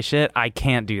dry shit. I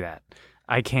can't do that.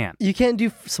 I can't. You can't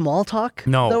do small talk?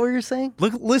 No. Is that what you're saying?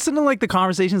 Listen to the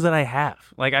conversations that I have.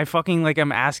 I fucking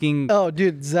I'm asking. Oh,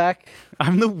 dude, Zach.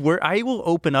 I'm the worst. I will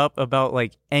open up about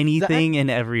anything and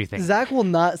everything. Zach will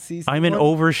not see someone. I'm an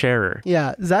oversharer.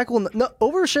 Yeah, Zach will no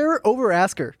oversharer,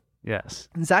 over-asker. Yes.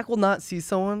 Zach will not see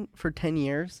someone for 10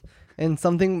 years and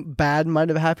something bad might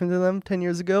have happened to them 10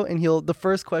 years ago, and the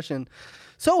first question,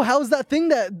 so how's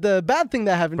the bad thing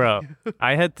that happened Bro, to you?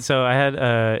 I had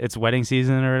it's wedding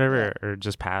season or whatever, or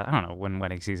just past, I don't know when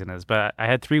wedding season is, but I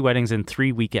had 3 weddings in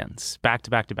 3 weekends, back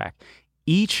to back to back.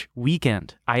 Each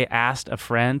weekend, I asked a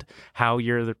friend how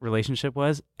your relationship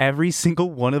was. Every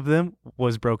single one of them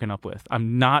was broken up with.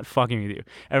 I'm not fucking with you.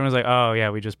 Everyone's like, oh,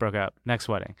 yeah, we just broke up. Next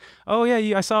wedding. Oh,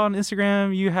 yeah, I saw on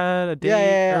Instagram you had a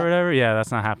date or whatever. Yeah, that's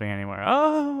not happening anymore.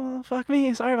 Oh, fuck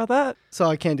me. Sorry about that. So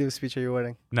I can't do a speech at your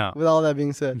wedding? No. With all that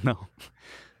being said? No.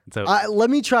 So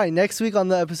let me try. Next week on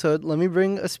the episode, let me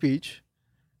bring a speech.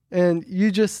 And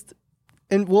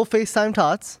we'll FaceTime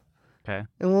Tots. Okay.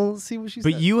 And we'll see what she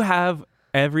says. But you have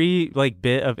every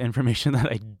bit of information that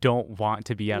I don't want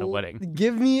to be at a wedding.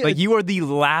 Give me you are the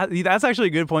last. That's actually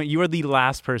a good point. You are the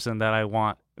last person that I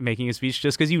want making a speech,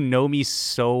 just because you know me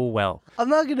so well. I'm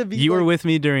not gonna be. You were with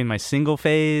me during my single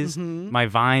phase, my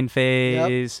Vine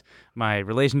phase, my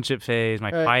relationship phase, my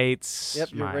fights. Yep,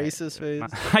 your racist phase.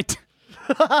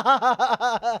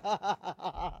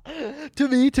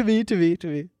 To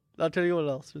me. Not to anyone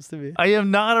else, just to me. I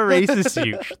am not a racist.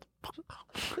 You.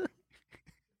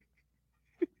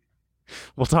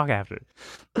 We'll talk after.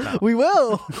 No. We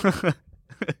will.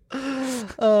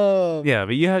 Yeah,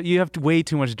 but you have way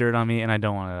too much dirt on me, and I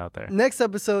don't want it out there. Next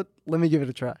episode, let me give it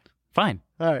a try. Fine.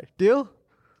 All right, deal.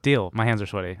 My hands are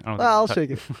sweaty. I'll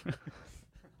shake it.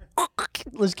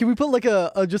 Can we put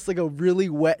just a really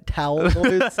wet towel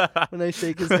noise when I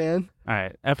shake his hand? All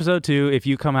right, episode 2. If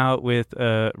you come out with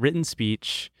a written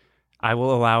speech, I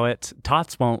will allow it.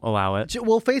 Tots won't allow it.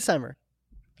 We'll FaceTime her.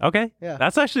 Okay. Yeah.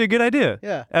 That's actually a good idea.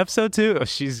 Yeah. Episode 2. I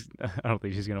don't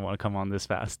think she's going to want to come on this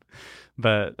fast.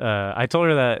 But I told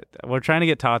her that we're trying to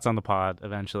get Tots on the pod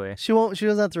eventually. She won't. She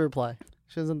doesn't have to reply.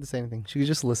 She doesn't have to say anything. She can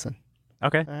just listen.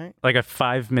 Okay. All right. Like a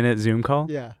 5-minute Zoom call?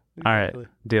 Yeah. Exactly. All right.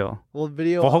 Deal.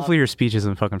 Well, hopefully your speech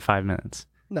isn't fucking 5 minutes.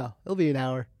 No, it'll be an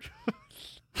hour.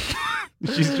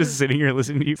 She's just sitting here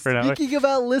listening to you for an hour. Speaking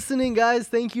about listening, guys,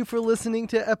 thank you for listening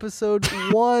to episode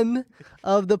 1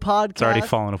 of the podcast. It's already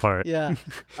falling apart. Yeah.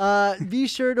 Be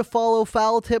sure to follow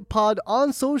Foul Tip Pod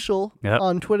on social,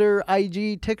 on Twitter,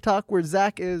 IG, TikTok, where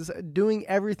Zach is doing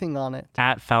everything on it.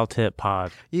 At Foul Tip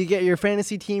Pod. You get your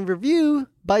fantasy team review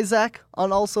by Zach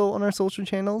on our social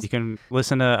channels. You can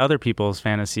listen to other people's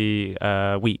fantasy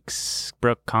weeks.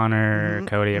 Brooke, Connor,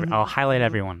 Cody. I'll highlight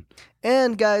everyone.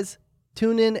 And guys,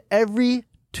 tune in every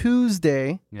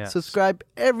Tuesday. Yes. Subscribe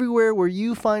everywhere where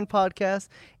you find podcasts.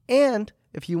 And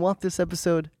if you want this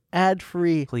episode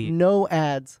ad-free, Please. no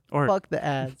ads. Or- Fuck the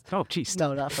ads. Oh, jeez.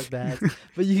 No, not fuck the ads.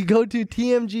 But you can go to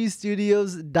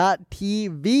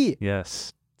tmgstudios.tv.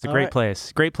 Yes. It's a All great right.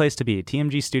 place. Great place to be.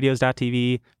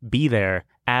 tmgstudios.tv. Be there.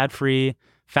 Ad-free.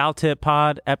 Foul Tip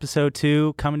Pod, episode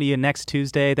 2, coming to you next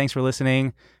Tuesday. Thanks for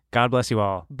listening. God bless you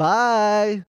all.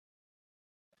 Bye.